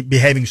guys to be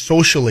behaving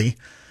socially,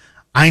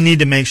 I need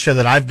to make sure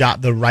that I've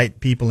got the right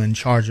people in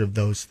charge of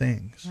those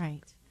things.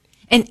 Right.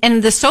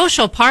 And the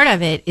social part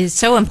of it is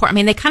so important. I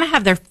mean, they kind of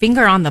have their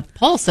finger on the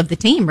pulse of the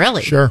team,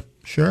 really. Sure.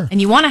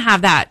 And you want to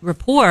have that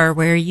rapport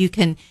where you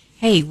can,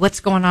 hey, what's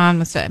going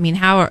on?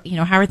 How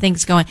are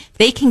things going?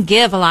 They can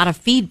give a lot of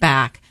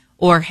feedback,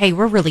 or hey,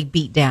 we're really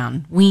beat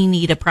down. We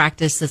need a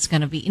practice that's going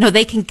to be,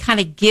 they can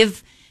kind of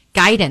give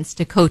guidance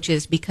to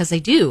coaches because they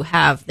do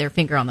have their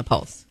finger on the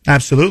pulse.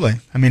 Absolutely.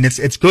 I mean,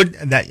 it's good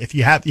that if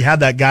you have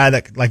that guy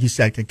that, like you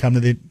said, can come to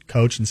the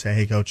coach and say,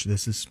 hey, coach,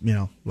 this is,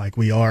 like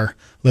we are a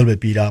little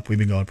bit beat up. We've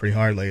been going pretty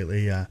hard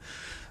lately.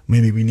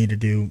 Maybe we need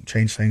to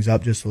change things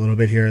up just a little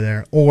bit here or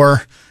there.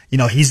 Or,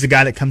 he's the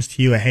guy that comes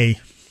to you,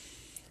 hey,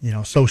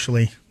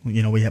 socially,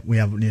 we have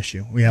an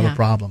issue. We have a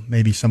problem.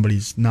 Maybe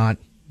somebody's not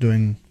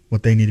doing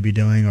what they need to be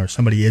doing, or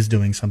somebody is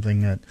doing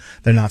something that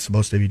they're not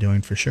supposed to be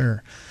doing for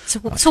sure. So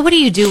what do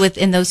you do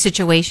in those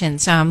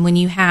situations when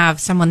you have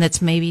someone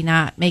that's maybe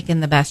not making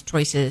the best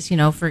choices?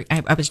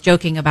 I was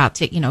joking about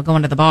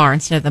going to the bar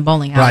instead of the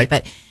bowling alley,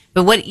 right.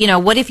 But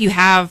what if you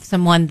have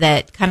someone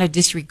that kind of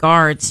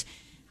disregards?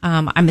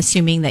 I'm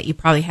assuming that you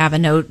probably have a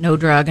no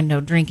drug and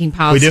no drinking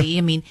policy. We do.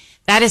 I mean,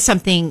 that is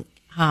something.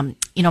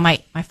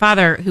 My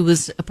father, who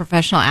was a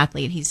professional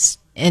athlete, he's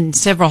in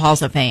several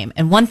halls of fame,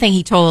 and one thing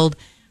he told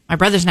my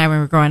brothers and I when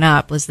we were growing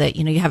up was that,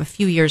 you have a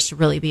few years to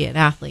really be an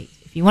athlete.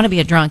 If you want to be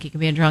a drunk, you can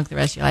be a drunk the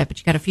rest of your life, but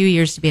you've got a few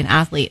years to be an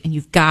athlete, and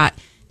you've got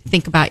to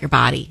think about your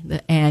body,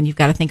 and you've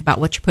got to think about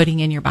what you're putting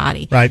in your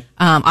body. Right.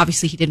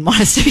 Obviously, he didn't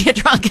want us to be a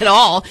drunk at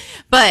all,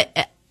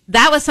 but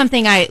that was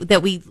something I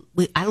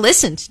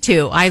listened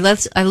to. I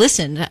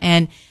listened,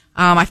 and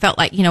I felt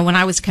like, when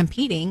I was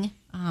competing,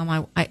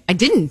 I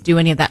didn't do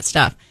any of that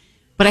stuff.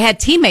 But I had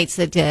teammates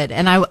that did,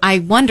 and I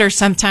wonder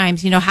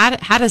sometimes,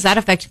 how does that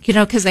affect,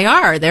 because they're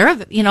a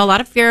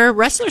lot of your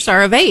wrestlers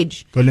are of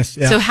age. Goodness,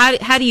 yeah. So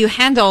how do you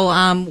handle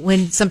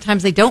when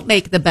sometimes they don't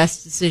make the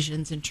best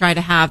decisions and try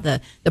to have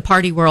the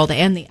party world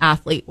and the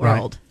athlete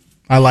world?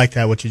 Right. I like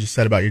that what you just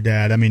said about your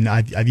dad. I mean,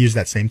 I've used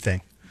that same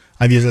thing.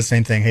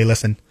 Hey,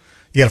 listen,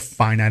 you got a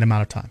finite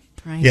amount of time.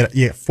 Right. You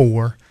get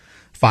 5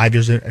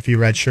 years if you're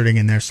redshirting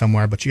in there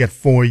somewhere, but you got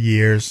 4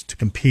 years to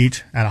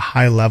compete at a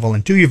high level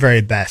and do your very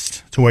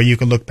best to where you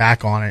can look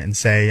back on it and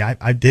say,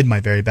 I did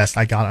my very best.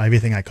 I got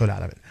everything I could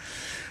out of it.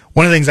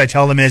 One of the things I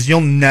tell them is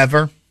you'll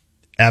never,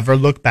 ever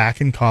look back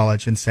in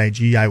college and say,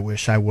 gee, I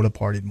wish I would have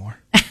partied more.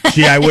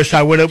 Gee, I wish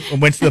I would have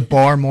went to the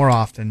bar more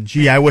often.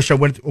 Gee, I wish I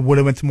would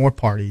have went to more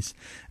parties.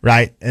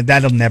 Right? And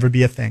that'll never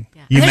be a thing.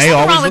 Yeah. You There's may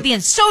nothing always wrong with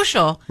being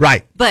social.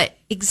 Right. But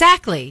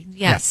exactly.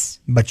 Yes.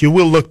 Yeah. But you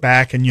will look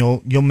back and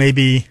you'll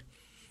maybe,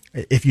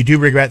 if you do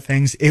regret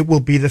things, it will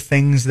be the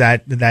things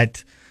that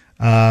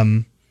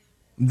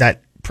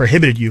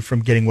prohibited you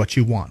from getting what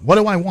you want. What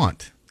do I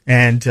want?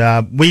 And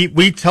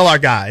we tell our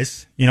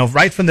guys,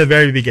 right from the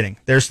very beginning,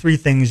 there's 3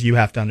 things you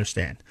have to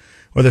understand,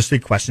 or there's 3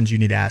 questions you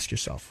need to ask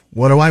yourself.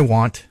 What do I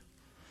want?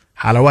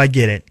 How do I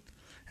get it?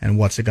 And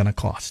what's it going to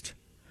cost?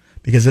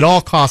 Because it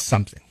all costs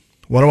something.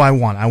 What do I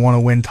want? I want to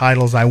win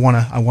titles. I want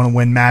to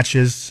win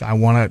matches. I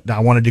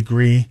want a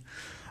degree.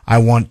 I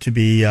want to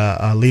be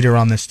a leader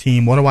on this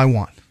team. What do I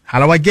want? How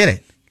do I get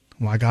it?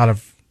 Well, I got to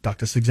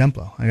ductus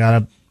exemplo. I got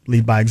to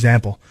lead by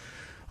example.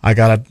 I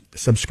got to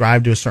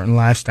subscribe to a certain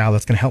lifestyle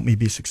that's going to help me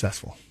be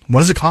successful. What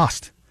does it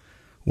cost?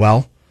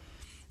 Well,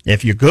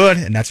 if you're good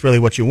and that's really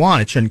what you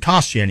want, it shouldn't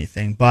cost you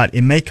anything, but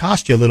it may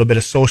cost you a little bit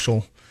of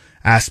social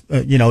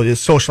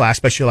social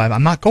aspects of your life.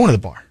 I'm not going to the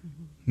bar.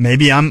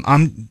 Maybe I'm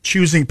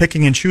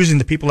picking and choosing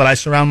the people that I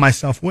surround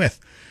myself with,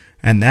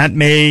 and that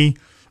may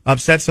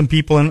upset some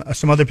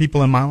other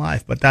people in my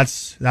life. But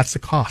that's the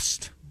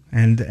cost,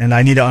 and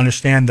I need to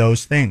understand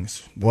those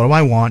things. What do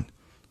I want?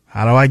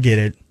 How do I get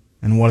it?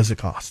 And what does it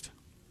cost?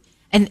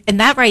 And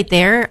that right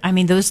there, I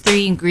mean, those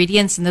 3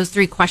 ingredients and those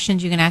 3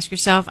 questions you can ask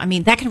yourself, I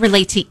mean, that can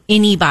relate to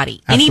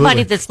anybody. Absolutely.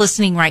 Anybody that's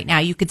listening right now.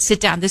 You could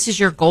sit down. This is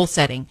your goal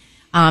setting.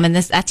 And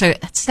that's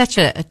such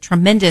a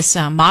tremendous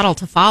model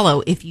to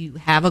follow if you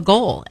have a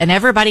goal. And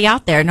everybody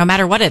out there, no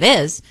matter what it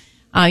is,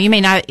 you may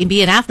not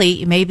be an athlete,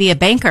 you may be a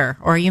banker,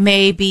 or you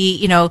may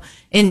be,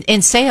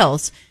 in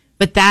sales,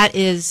 but that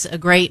is a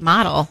great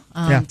model.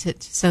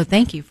 So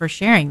thank you for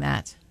sharing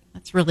that.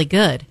 That's really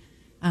good.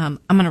 I'm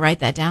going to write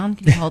that down.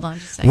 Can you hold on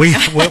just a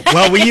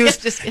second? We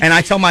use, and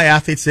I tell my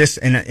athletes this,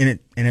 and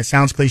it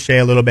sounds cliche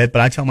a little bit,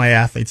 but I tell my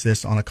athletes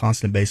this on a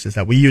constant basis,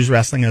 that we use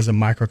wrestling as a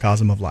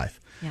microcosm of life.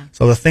 Yeah.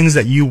 So the things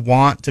that you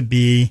want to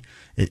be,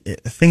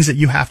 things that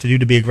you have to do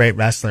to be a great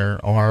wrestler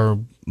are,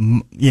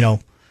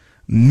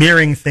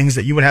 mirroring things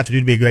that you would have to do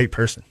to be a great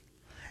person.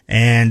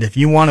 And if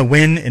you want to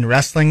win in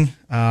wrestling,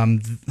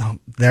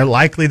 they're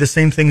likely the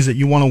same things that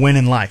you want to win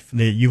in life,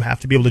 that you have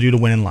to be able to do to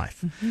win in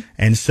life. Mm-hmm.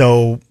 And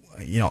so,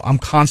 I'm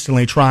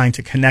constantly trying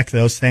to connect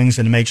those things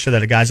and to make sure that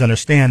the guys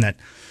understand that,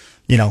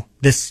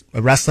 this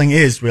wrestling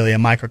is really a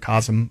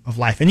microcosm of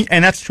life.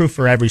 And that's true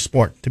for every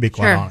sport, to be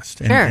quite honest.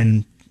 Sure.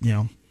 And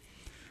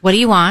what do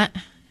you want?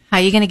 How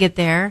are you going to get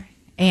there?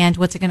 And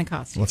what's it going to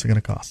cost? What's it going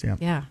to cost? Yeah.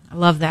 Yeah. I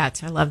love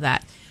that.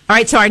 All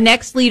right. So our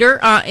next leader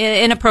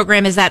in a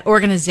program is that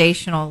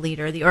organizational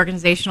leader. The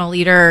organizational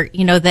leader,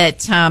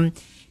 that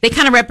they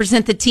kind of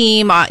represent the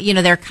team.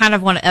 They're kind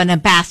of an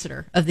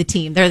ambassador of the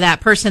team. They're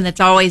that person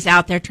that's always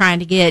out there trying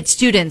to get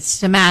students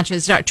to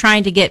matches,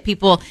 trying to get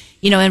people,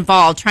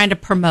 involved, trying to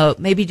promote,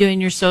 maybe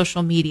doing your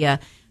social media.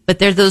 But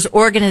they're those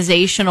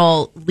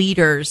organizational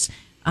leaders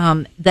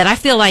that I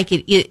feel like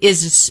it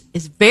is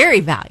very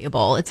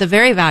valuable. It's a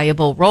very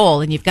valuable role,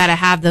 and you've got to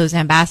have those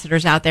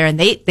ambassadors out there, and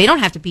they don't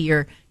have to be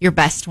your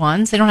best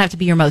ones. They don't have to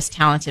be your most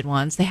talented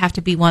ones. They have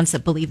to be ones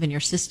that believe in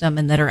your system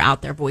and that are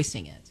out there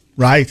voicing it.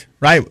 Right.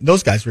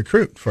 Those guys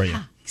recruit for you.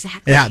 Yeah,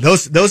 exactly. Yeah,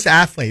 those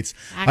athletes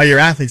are your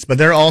athletes, but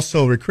they're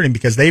also recruiting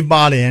because they've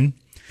bought in,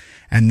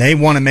 and they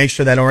want to make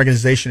sure that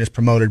organization is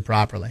promoted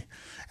properly.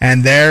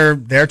 And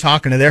they're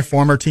talking to their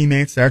former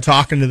teammates. They're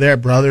talking to their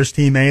brothers'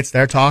 teammates.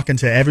 They're talking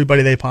to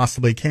everybody they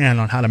possibly can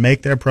on how to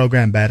make their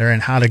program better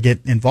and how to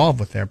get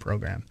involved with their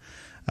program.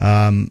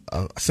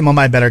 Some of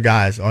my better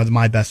guys are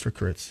my best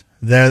recruits.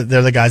 They're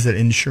the guys that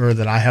ensure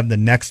that I have the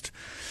next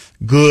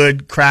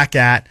good crack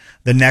at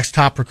the next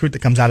top recruit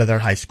that comes out of their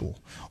high school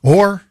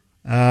or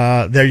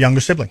their younger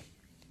sibling,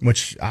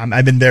 which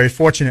I've been very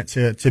fortunate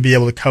to be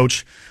able to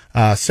coach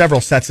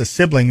several sets of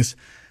siblings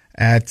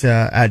at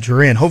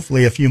Drury, and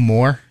hopefully a few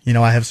more.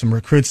 I have some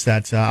recruits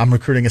that I'm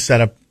recruiting a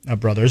set of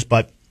brothers,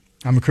 but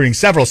I'm recruiting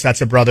several sets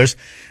of brothers.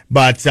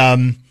 But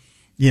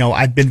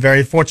I've been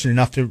very fortunate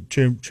enough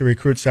to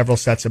recruit several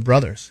sets of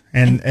brothers.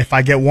 And if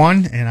I get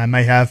one, and I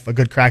may have a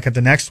good crack at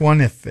the next one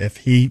if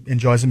he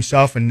enjoys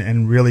himself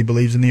and really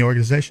believes in the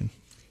organization.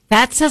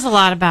 That says a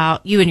lot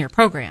about you and your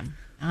program.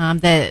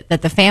 That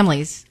the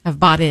families have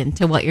bought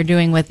into what you're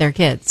doing with their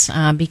kids,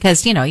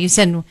 because you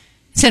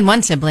send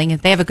one sibling,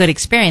 if they have a good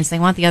experience, they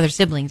want the other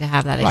sibling to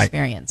have that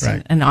experience,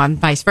 right. And on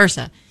vice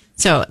versa.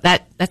 So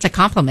that's a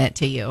compliment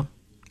to you.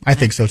 I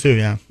think so too.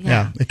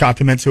 Yeah. A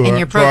compliment to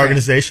our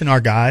organization, our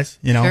guys.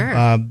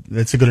 Sure.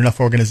 It's a good enough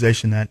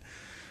organization that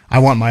I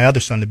want my other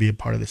son to be a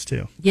part of this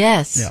too.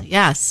 Yes. Yeah.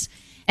 Yes.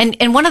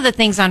 And one of the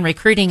things on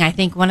recruiting, I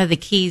think one of the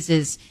keys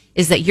is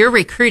that you're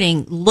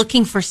recruiting,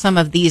 looking for some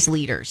of these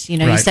leaders.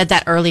 Right. You said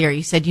that earlier.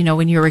 You said,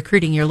 when you're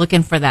recruiting, you're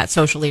looking for that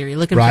social leader. You're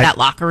looking for that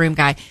locker room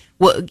guy.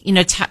 What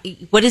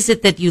is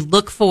it that you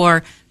look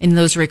for in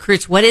those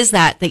recruits? What is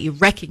that you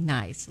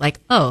recognize?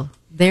 Like, oh,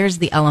 there's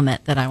the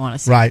element that I want to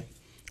see.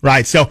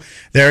 Right. So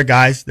there are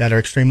guys that are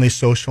extremely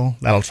social,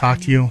 that'll talk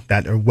to you,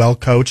 that are well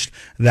coached,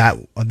 that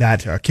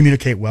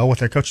communicate well with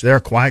their coach. There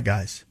are quiet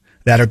guys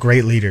that are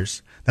great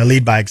leaders, that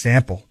lead by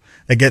example,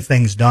 that get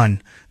things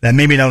done, that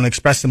maybe don't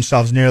express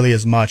themselves nearly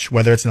as much,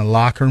 whether it's in a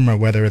locker room or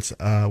whether it's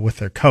with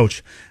their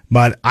coach.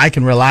 But I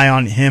can rely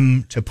on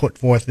him to put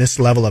forth this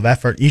level of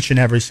effort each and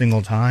every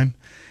single time.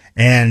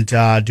 and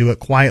do it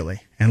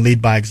quietly and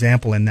lead by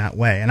example in that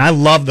way. And I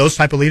love those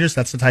type of leaders.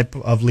 That's the type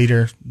of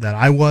leader that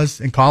I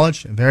was in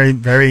college. Very,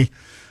 very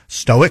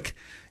stoic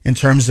in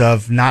terms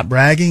of not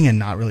bragging and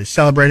not really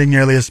celebrating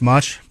nearly as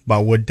much,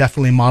 but would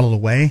definitely model the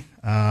way.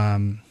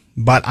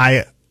 But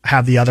I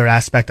have the other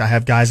aspect. I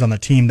have guys on the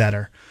team that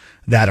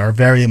are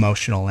very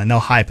emotional, and they'll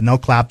hype and they'll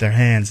clap their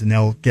hands and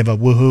they'll give a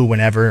woohoo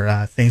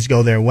whenever things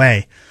go their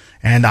way.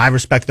 And I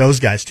respect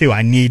those guys too.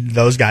 I need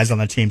those guys on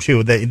the team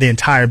too. The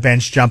entire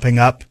bench jumping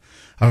up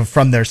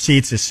from their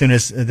seats as soon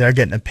as they're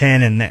getting a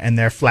pin and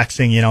they're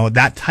flexing.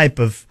 That type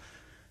of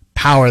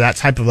power, that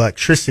type of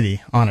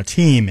electricity on a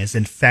team is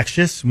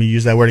infectious. We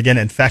use that word again,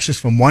 infectious,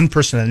 from one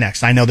person to the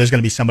next. I know there's going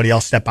to be somebody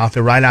else step out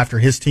there right after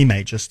his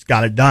teammate just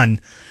got it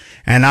done,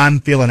 and I'm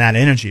feeling that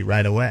energy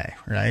right away,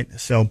 right?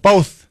 So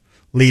both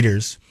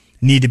leaders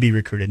need to be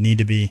recruited,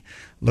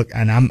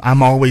 and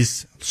I'm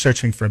always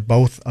searching for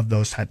both of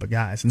those type of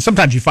guys. And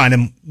sometimes you find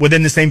them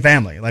within the same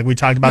family, like we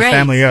talked about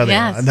family earlier.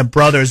 Yes. The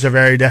brothers are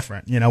very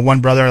different.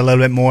 One brother a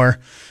little bit more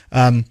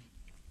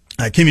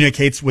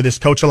communicates with his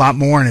coach a lot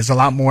more and is a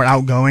lot more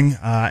outgoing,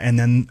 and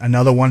then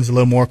another one's a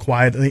little more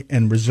quietly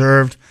and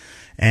reserved,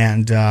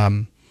 and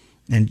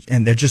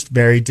they're just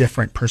very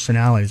different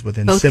personalities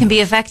within both siblings. can be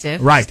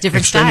effective, right?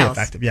 Different Extremely styles.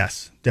 effective,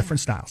 yes, different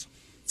styles.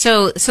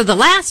 So the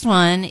last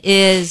one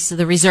is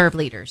the reserve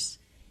leaders.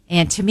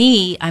 And to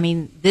me, I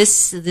mean,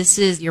 this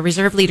is your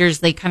reserve leaders.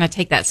 They kind of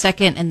take that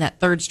second and that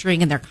third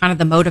string, and they're kind of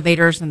the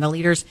motivators and the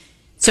leaders.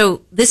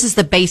 So this is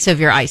the base of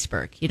your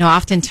iceberg.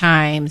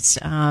 Oftentimes,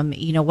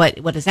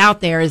 what is out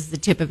there is the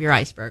tip of your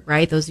iceberg,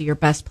 right? Those are your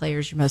best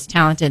players, your most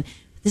talented.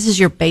 This is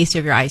your base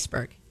of your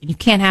iceberg. And you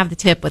can't have the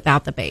tip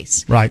without the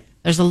base. Right.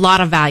 There's a lot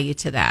of value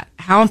to that.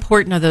 How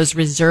important are those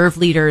reserve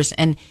leaders?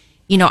 And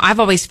I've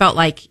always felt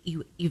like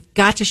you've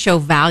got to show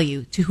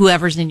value to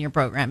whoever's in your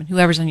program and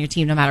whoever's on your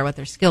team, no matter what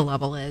their skill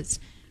level is.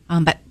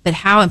 But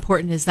how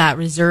important is that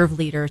reserve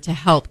leader to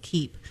help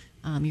keep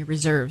your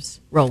reserves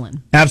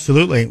rolling?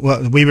 Absolutely.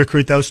 Well, we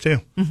recruit those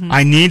too. Mm-hmm.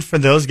 I need for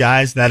those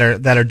guys that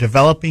are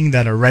developing,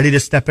 that are ready to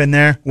step in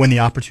there when the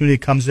opportunity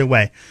comes their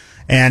way.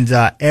 And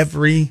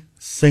every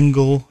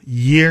single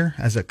year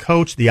as a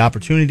coach, the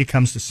opportunity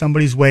comes to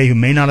somebody's way who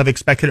may not have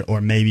expected it,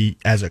 or maybe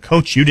as a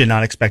coach you did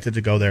not expect it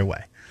to go their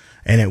way.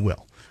 And it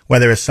will.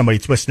 Whether it's somebody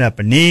twisting up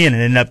a knee and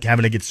ended up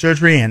having to get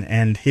surgery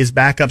and his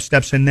backup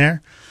steps in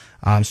there.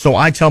 So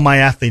I tell my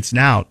athletes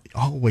now,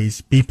 always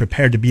be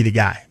prepared to be the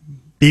guy.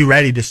 Be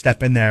ready to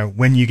step in there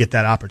when you get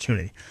that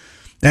opportunity.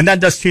 And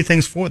that does two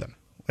things for them.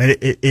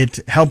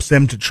 It helps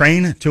them to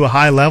train to a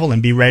high level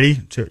and be ready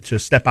to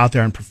step out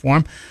there and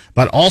perform.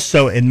 But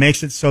also it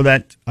makes it so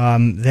that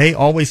they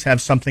always have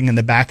something in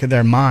the back of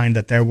their mind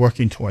that they're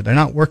working toward. They're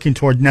not working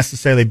toward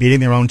necessarily beating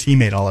their own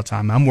teammate all the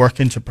time. I'm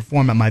working to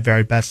perform at my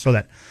very best so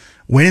that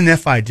when and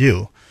if I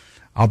do,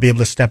 I'll be able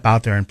to step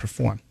out there and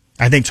perform.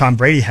 I think Tom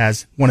Brady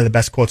has one of the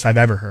best quotes I've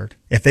ever heard.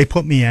 If they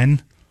put me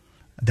in,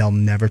 they'll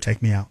never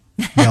take me out.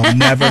 They'll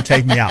never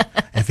take me out.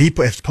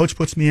 If coach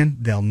puts me in,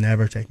 they'll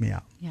never take me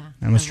out. Yeah,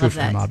 and it's true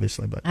for him,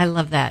 obviously. But I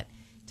love that.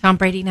 Tom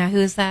Brady. Now, who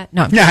is that?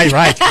 No, yeah, you're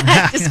right.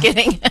 Just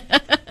kidding.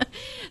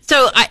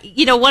 So,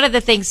 one of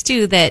the things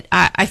too that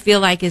I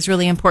feel like is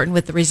really important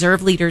with the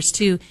reserve leaders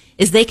too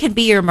is they can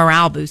be your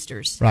morale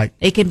boosters. Right.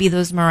 They can be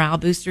those morale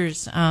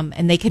boosters,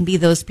 and they can be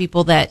those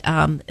people that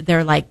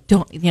they're like,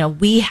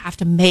 we have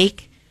to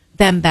make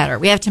them better.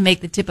 We have to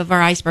make the tip of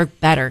our iceberg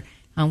better.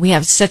 We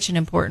have such an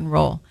important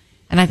role.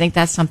 And I think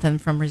that's something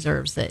from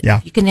reserves that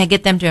you can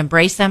get them to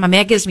embrace them. I mean,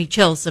 it gives me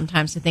chills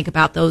sometimes to think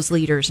about those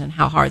leaders and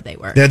how hard they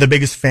work. They're the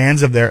biggest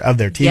fans of their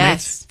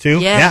teammates too.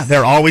 Yes. Yeah,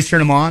 they're always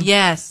turning them on.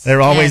 Yes,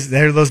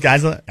 they're those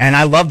guys, and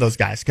I love those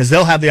guys because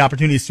they'll have the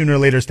opportunity sooner or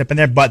later to step in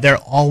there. But they're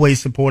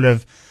always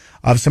supportive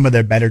of some of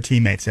their better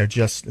teammates. They're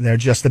just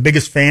the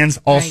biggest fans.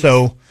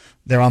 Also,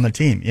 they're on the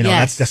team.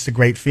 That's just a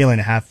great feeling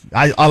to have.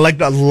 I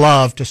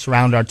love to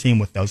surround our team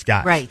with those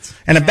guys. Right.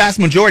 And the vast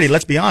majority,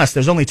 let's be honest,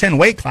 there's only 10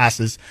 weight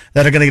classes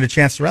that are going to get a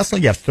chance to wrestle.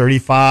 You have 30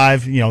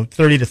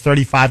 to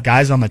 35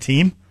 guys on the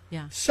team.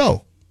 Yeah.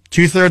 So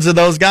 2/3 of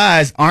those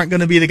guys aren't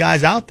going to be the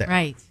guys out there.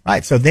 Right.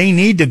 Right. So they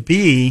need to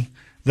be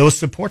those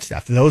support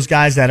staff, those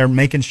guys that are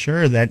making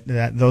sure that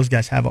those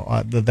guys have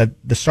that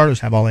the starters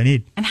have all they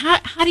need. And how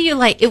do you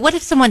what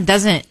if someone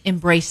doesn't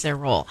embrace their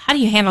role? How do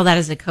you handle that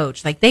as a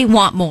coach? Like they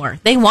want more,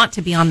 they want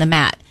to be on the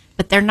mat,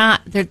 but they're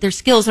not. Their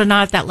skills are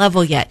not at that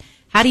level yet.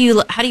 How do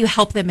you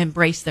help them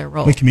embrace their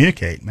role? We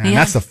communicate, man. Yeah.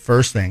 That's the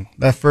first thing.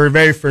 The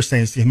very first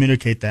thing is to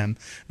communicate them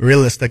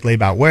realistically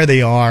about where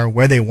they are,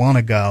 where they want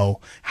to go,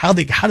 how are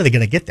they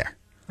going to get there?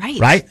 Right.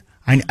 Right.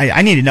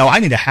 I need to know. I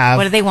need to have.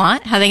 What do they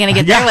want? How are they going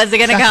to get there? What's it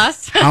going to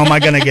cost? How am I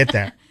going to get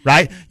there?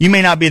 Right? You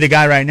may not be the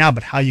guy right now,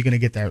 but how are you going to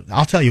get there?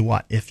 I'll tell you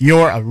what. If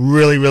you're a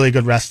really, really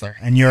good wrestler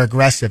and you're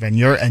aggressive and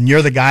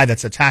you're the guy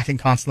that's attacking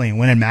constantly and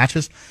winning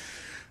matches,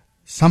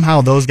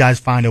 somehow those guys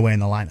find a way in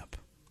the lineup.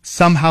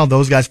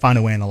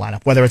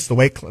 Whether it's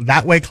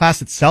that weight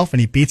class itself and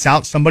he beats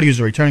out somebody who's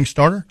a returning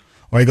starter,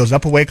 or he goes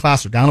up a weight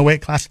class or down a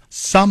weight class,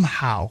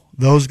 somehow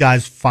those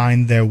guys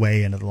find their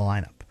way into the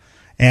lineup.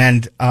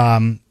 And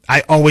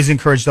I always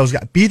encourage those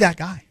guys, be that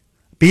guy.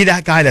 Be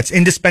that guy that's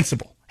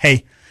indispensable.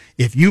 Hey,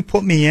 if you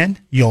put me in,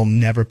 you'll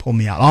never pull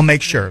me out. I'll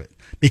make sure of it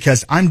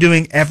because I'm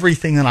doing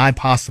everything that I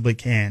possibly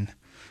can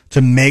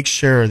to make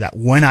sure that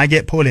when I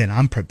get put in,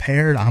 I'm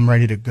prepared, I'm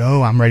ready to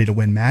go, I'm ready to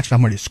win matches,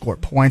 I'm ready to score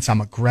points,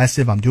 I'm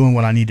aggressive, I'm doing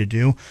what I need to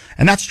do.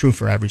 And that's true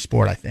for every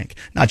sport, I think.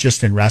 Not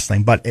just in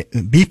wrestling, but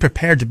be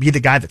prepared to be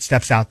the guy that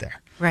steps out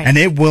there. Right. And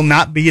it will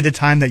not be the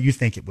time that you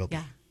think it will be.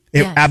 Yeah.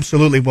 It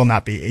absolutely will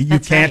not be. You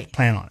can't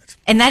plan on it.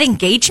 And that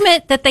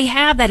engagement that they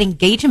have, that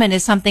engagement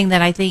is something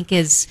that I think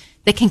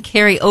that can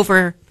carry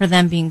over for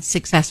them being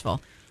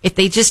successful. If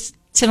they just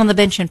sit on the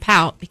bench and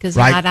pout because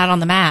they're not out on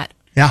the mat.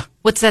 Yeah.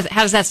 What's that?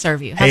 How does that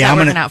serve you? How's that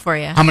working out for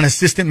you? I'm an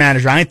assistant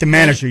manager. I ain't the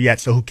manager yet,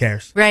 so who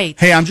cares? Right.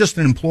 Hey, I'm just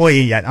an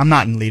employee yet. I'm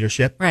not in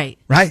leadership. Right.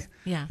 Right?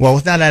 Yeah. Well,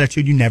 with that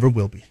attitude, you never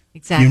will be.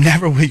 Exactly. You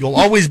never will. You'll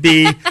always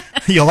be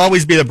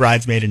the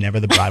bridesmaid and never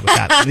the bride with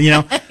that. You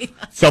know?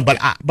 So, but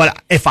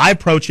if I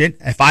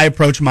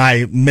approach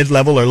my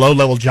mid-level or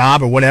low-level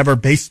job or whatever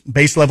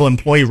base level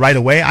employee right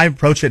away, I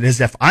approach it as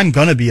if I'm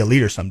going to be a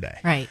leader someday.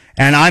 Right.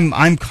 And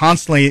I'm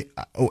constantly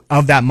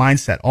of that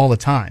mindset all the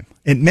time.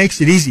 It makes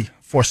it easy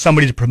for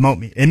somebody to promote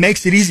me. It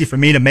makes it easy for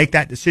me to make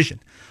that decision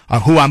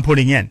on who I'm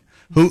putting in.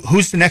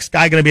 Who's the next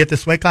guy going to be at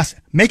this weight class?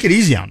 Make it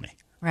easy on me.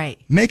 Right.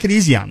 Make it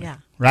easy on me.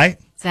 Right?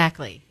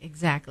 Exactly.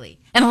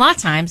 And a lot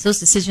of times those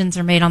decisions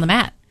are made on the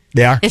mat.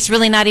 They are. It's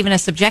really not even a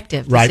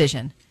subjective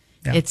decision.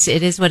 Yeah. It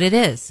is what it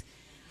is.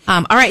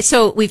 All right.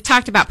 So we've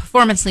talked about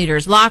performance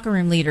leaders, locker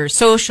room leaders,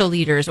 social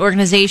leaders,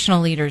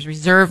 organizational leaders,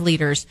 reserve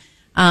leaders.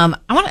 I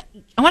want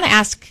to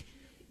ask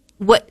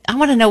I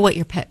want to know what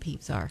your pet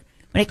peeves are.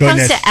 When it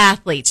comes to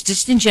athletes,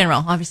 just in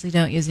general, obviously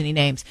don't use any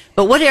names,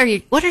 but what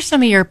are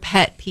some of your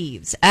pet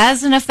peeves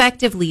as an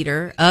effective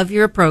leader of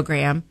your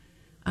program?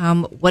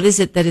 What is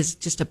it that is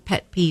just a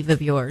pet peeve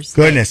of yours?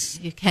 Goodness.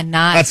 You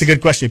cannot. That's a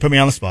good question. You put me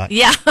on the spot.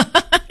 Yeah.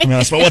 Put me on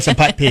the spot. What's a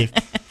pet peeve?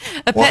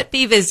 Pet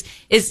peeve is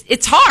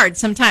it's hard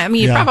sometimes. I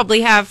mean, you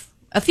probably have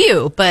a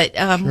few, but,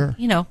 sure.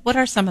 What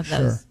are some of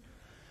those?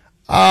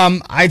 Sure.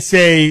 I'd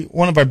say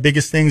one of our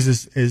biggest things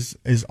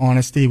is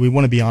honesty. We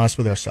want to be honest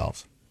with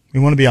ourselves. We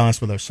want to be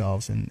honest with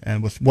ourselves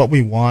and with what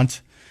we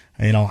want.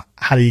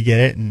 How do you get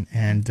it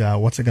and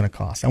what's it going to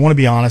cost? I want to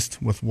be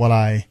honest with what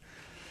I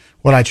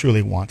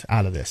truly want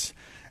out of this.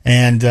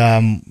 And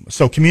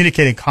so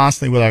communicating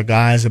constantly with our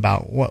guys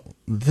about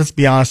let's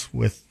be honest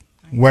with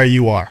where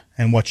you are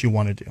and what you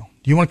want to do.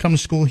 Do you want to come to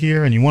school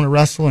here and you want to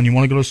wrestle and you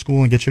want to go to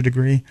school and get your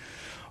degree?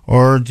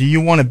 Or do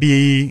you want to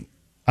be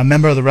a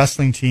member of the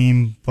wrestling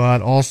team,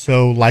 but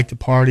also like to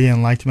party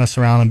and like to mess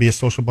around and be a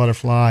social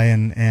butterfly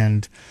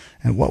and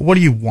what do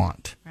you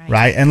want?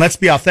 Right? And let's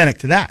be authentic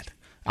to that.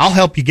 I'll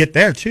help you get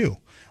there too.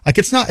 Like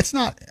it's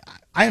not,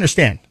 I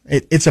understand.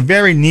 It's a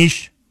very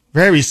niche,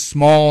 very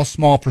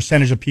small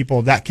percentage of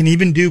people that can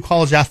even do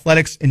college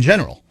athletics in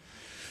general.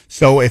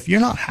 So if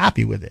you're not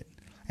happy with it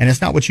and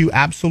it's not what you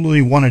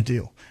absolutely want to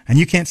do and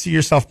you can't see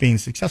yourself being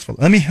successful,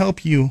 let me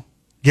help you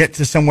get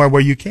to somewhere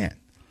where you can.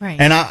 Right.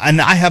 And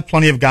I have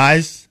plenty of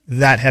guys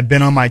that have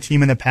been on my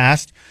team in the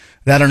past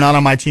that are not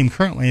on my team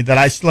currently that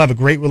I still have a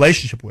great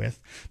relationship with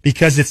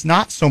because it's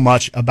not so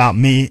much about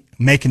me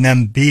making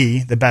them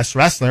be the best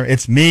wrestler.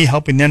 It's me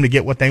helping them to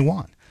get what they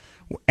want.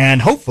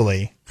 And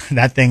hopefully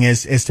that thing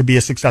is to be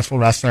a successful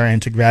wrestler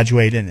and to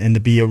graduate and to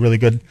be a really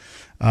good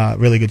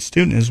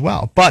student as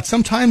well. But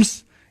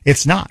sometimes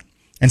it's not.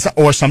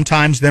 Or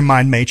sometimes their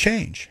mind may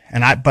change.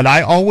 But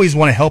I always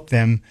want to help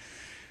them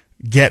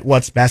get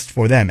what's best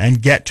for them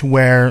and get to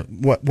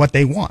what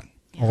they want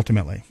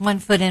ultimately. 1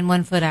 foot in,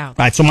 1 foot out.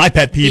 Right. So my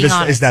pet peeve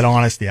is that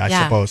honesty,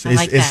 I suppose. I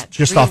like is that.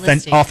 just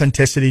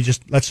authenticity.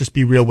 Let's just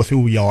be real with who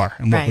we are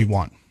and what we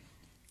want.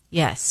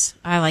 Yes.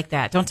 I like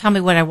that. Don't tell me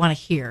what I want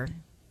to hear.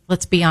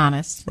 Let's be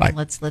honest. Right.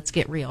 Let's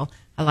get real.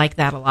 I like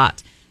that a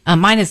lot.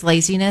 Mine is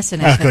laziness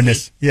and apathy. Oh,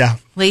 goodness. Yeah.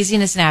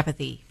 Laziness and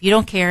apathy. If you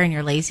don't care and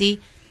you're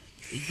lazy,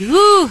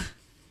 oh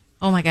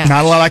my gosh.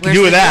 Not a lot I can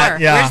do with that.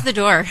 Yeah. Where's the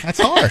door? That's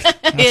hard.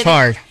 That's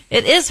hard.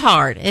 It is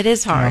hard. It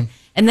is hard.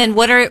 And then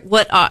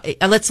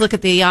let's look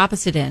at the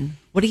opposite end.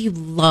 What do you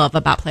love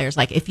about players?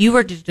 Like if you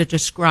were to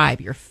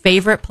describe your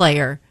favorite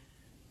player,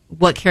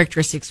 what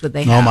characteristics would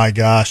they have? Oh my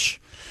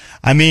gosh.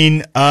 I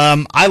mean,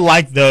 I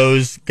like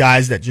those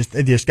guys that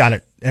they just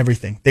got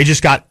everything. They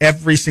just got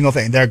every single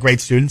thing. They're great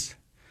students.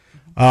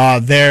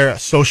 They're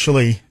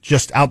socially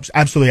just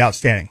absolutely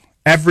outstanding.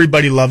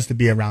 Everybody loves to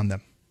be around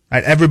them.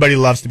 Right? Everybody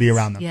loves to be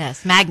around them.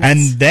 Yes, magnets.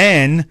 And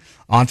then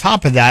on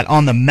top of that,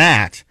 on the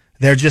mat,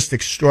 they're just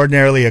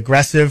extraordinarily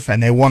aggressive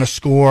and they want to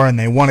score and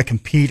they want to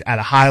compete at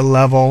a high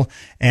level.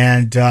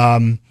 And,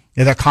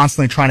 they're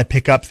constantly trying to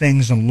pick up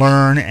things and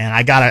learn. And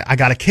I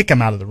gotta kick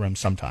them out of the room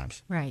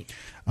sometimes. Right.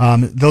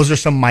 Those are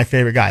some of my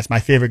favorite guys. My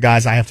favorite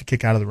guys I have to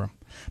kick out of the room.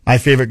 My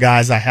favorite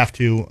guys I have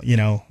to,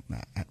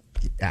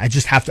 I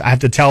have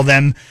to tell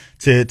them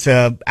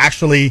to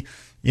actually,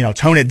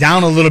 tone it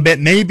down a little bit.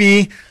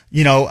 Maybe,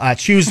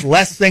 choose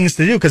less things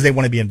to do because they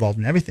want to be involved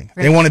in everything.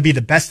 Right. They want to be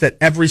the best at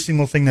every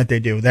single thing that they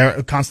do.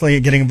 They're constantly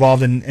getting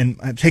involved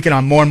and taking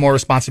on more and more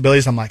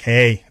responsibilities. I'm like,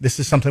 hey, this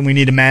is something we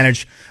need to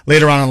manage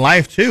later on in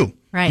life too.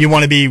 Right. You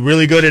want to be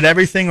really good at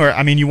everything, or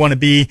you want to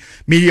be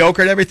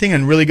mediocre at everything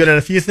and really good at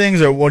a few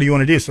things, or what do you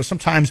want to do? So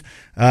sometimes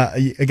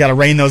you got to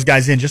rein those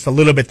guys in just a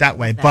little bit that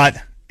way. But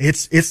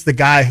it's the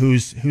guy who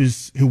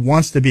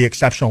wants to be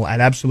exceptional at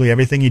absolutely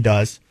everything he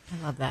does.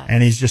 I love that.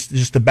 And he's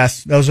just the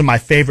best. Those are my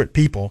favorite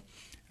people.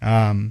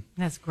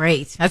 That's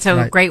great. That's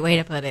a great way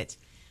to put it.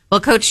 Well,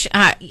 Coach,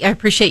 I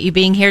appreciate you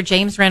being here.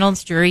 James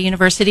Reynolds, Drury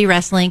University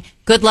Wrestling.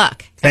 Good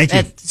luck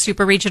at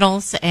Super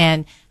Regionals,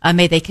 and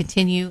may they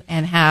continue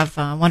and have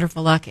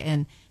wonderful luck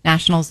in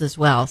Nationals as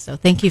well. So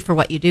thank you for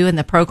what you do in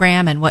the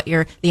program and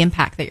the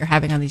impact that you're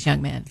having on these young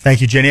men.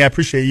 Thank you, Jenny. I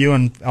appreciate you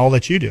and all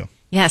that you do.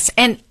 Yes,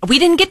 and we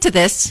didn't get to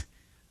this,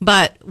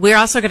 but we're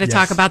also going to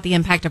talk about the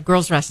impact of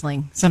girls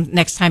wrestling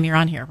next time you're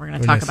on here. We're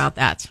going to talk about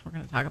that.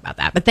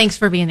 But thanks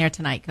for being there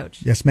tonight,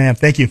 Coach. Yes, ma'am.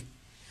 Thank you.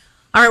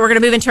 All right, we're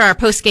going to move into our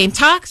post-game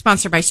talk,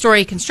 sponsored by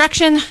Story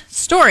Construction.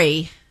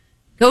 Story,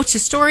 go to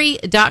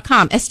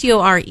story.com,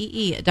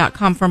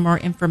 STOREE.com for more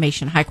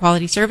information.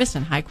 High-quality service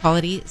and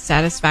high-quality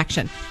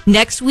satisfaction.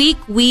 Next week,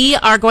 we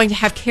are going to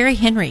have Carrie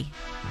Henry.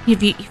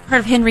 You've heard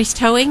of Henry's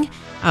Towing?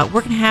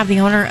 We're going to have the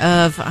owner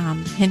of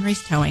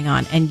Henry's Towing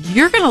on, and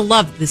you're going to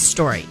love this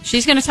story.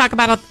 She's going to talk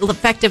about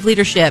effective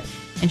leadership,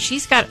 and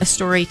she's got a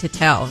story to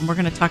tell. And we're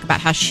going to talk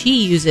about how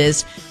she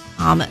uses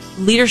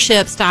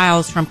leadership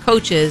styles from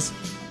coaches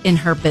in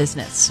her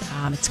business.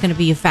 It's going to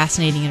be a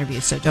fascinating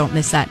interview, so don't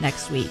miss that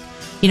next week.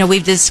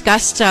 We've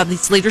discussed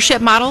these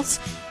leadership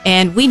models,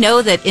 and we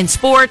know that in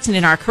sports and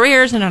in our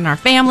careers and in our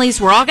families,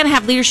 we're all going to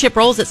have leadership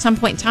roles at some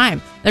point in time.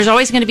 There's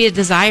always going to be a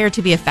desire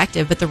to be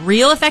effective, but the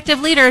real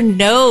effective leader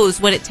knows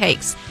what it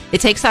takes.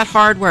 It takes that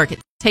hard work. It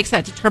takes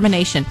that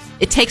determination.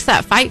 It takes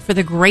that fight for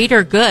the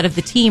greater good of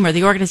the team or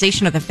the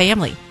organization or the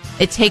family.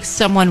 It takes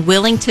someone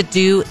willing to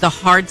do the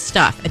hard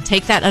stuff and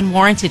take that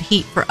unwarranted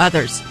heat for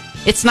others.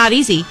 It's not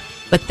easy,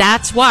 but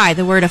that's why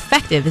the word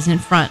effective is in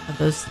front of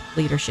those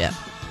leadership.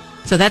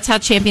 So that's how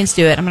champions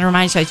do it. I'm going to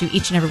remind you, I do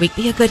each and every week,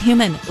 be a good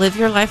human. Live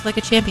your life like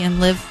a champion.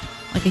 Live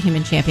like a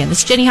human champion. This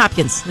is Jenny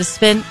Hopkins. This has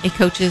been A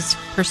Coach's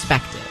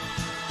Perspective.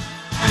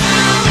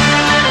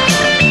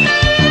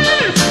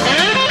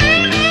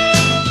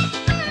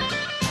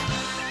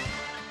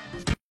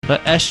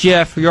 Let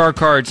SGF Yard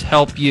Cards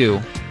help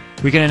you.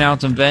 We can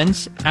announce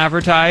events,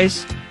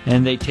 advertise,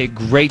 and they take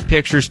great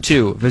pictures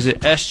too.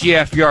 Visit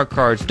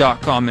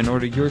sgfyardcards.com and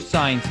order your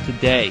signs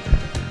today.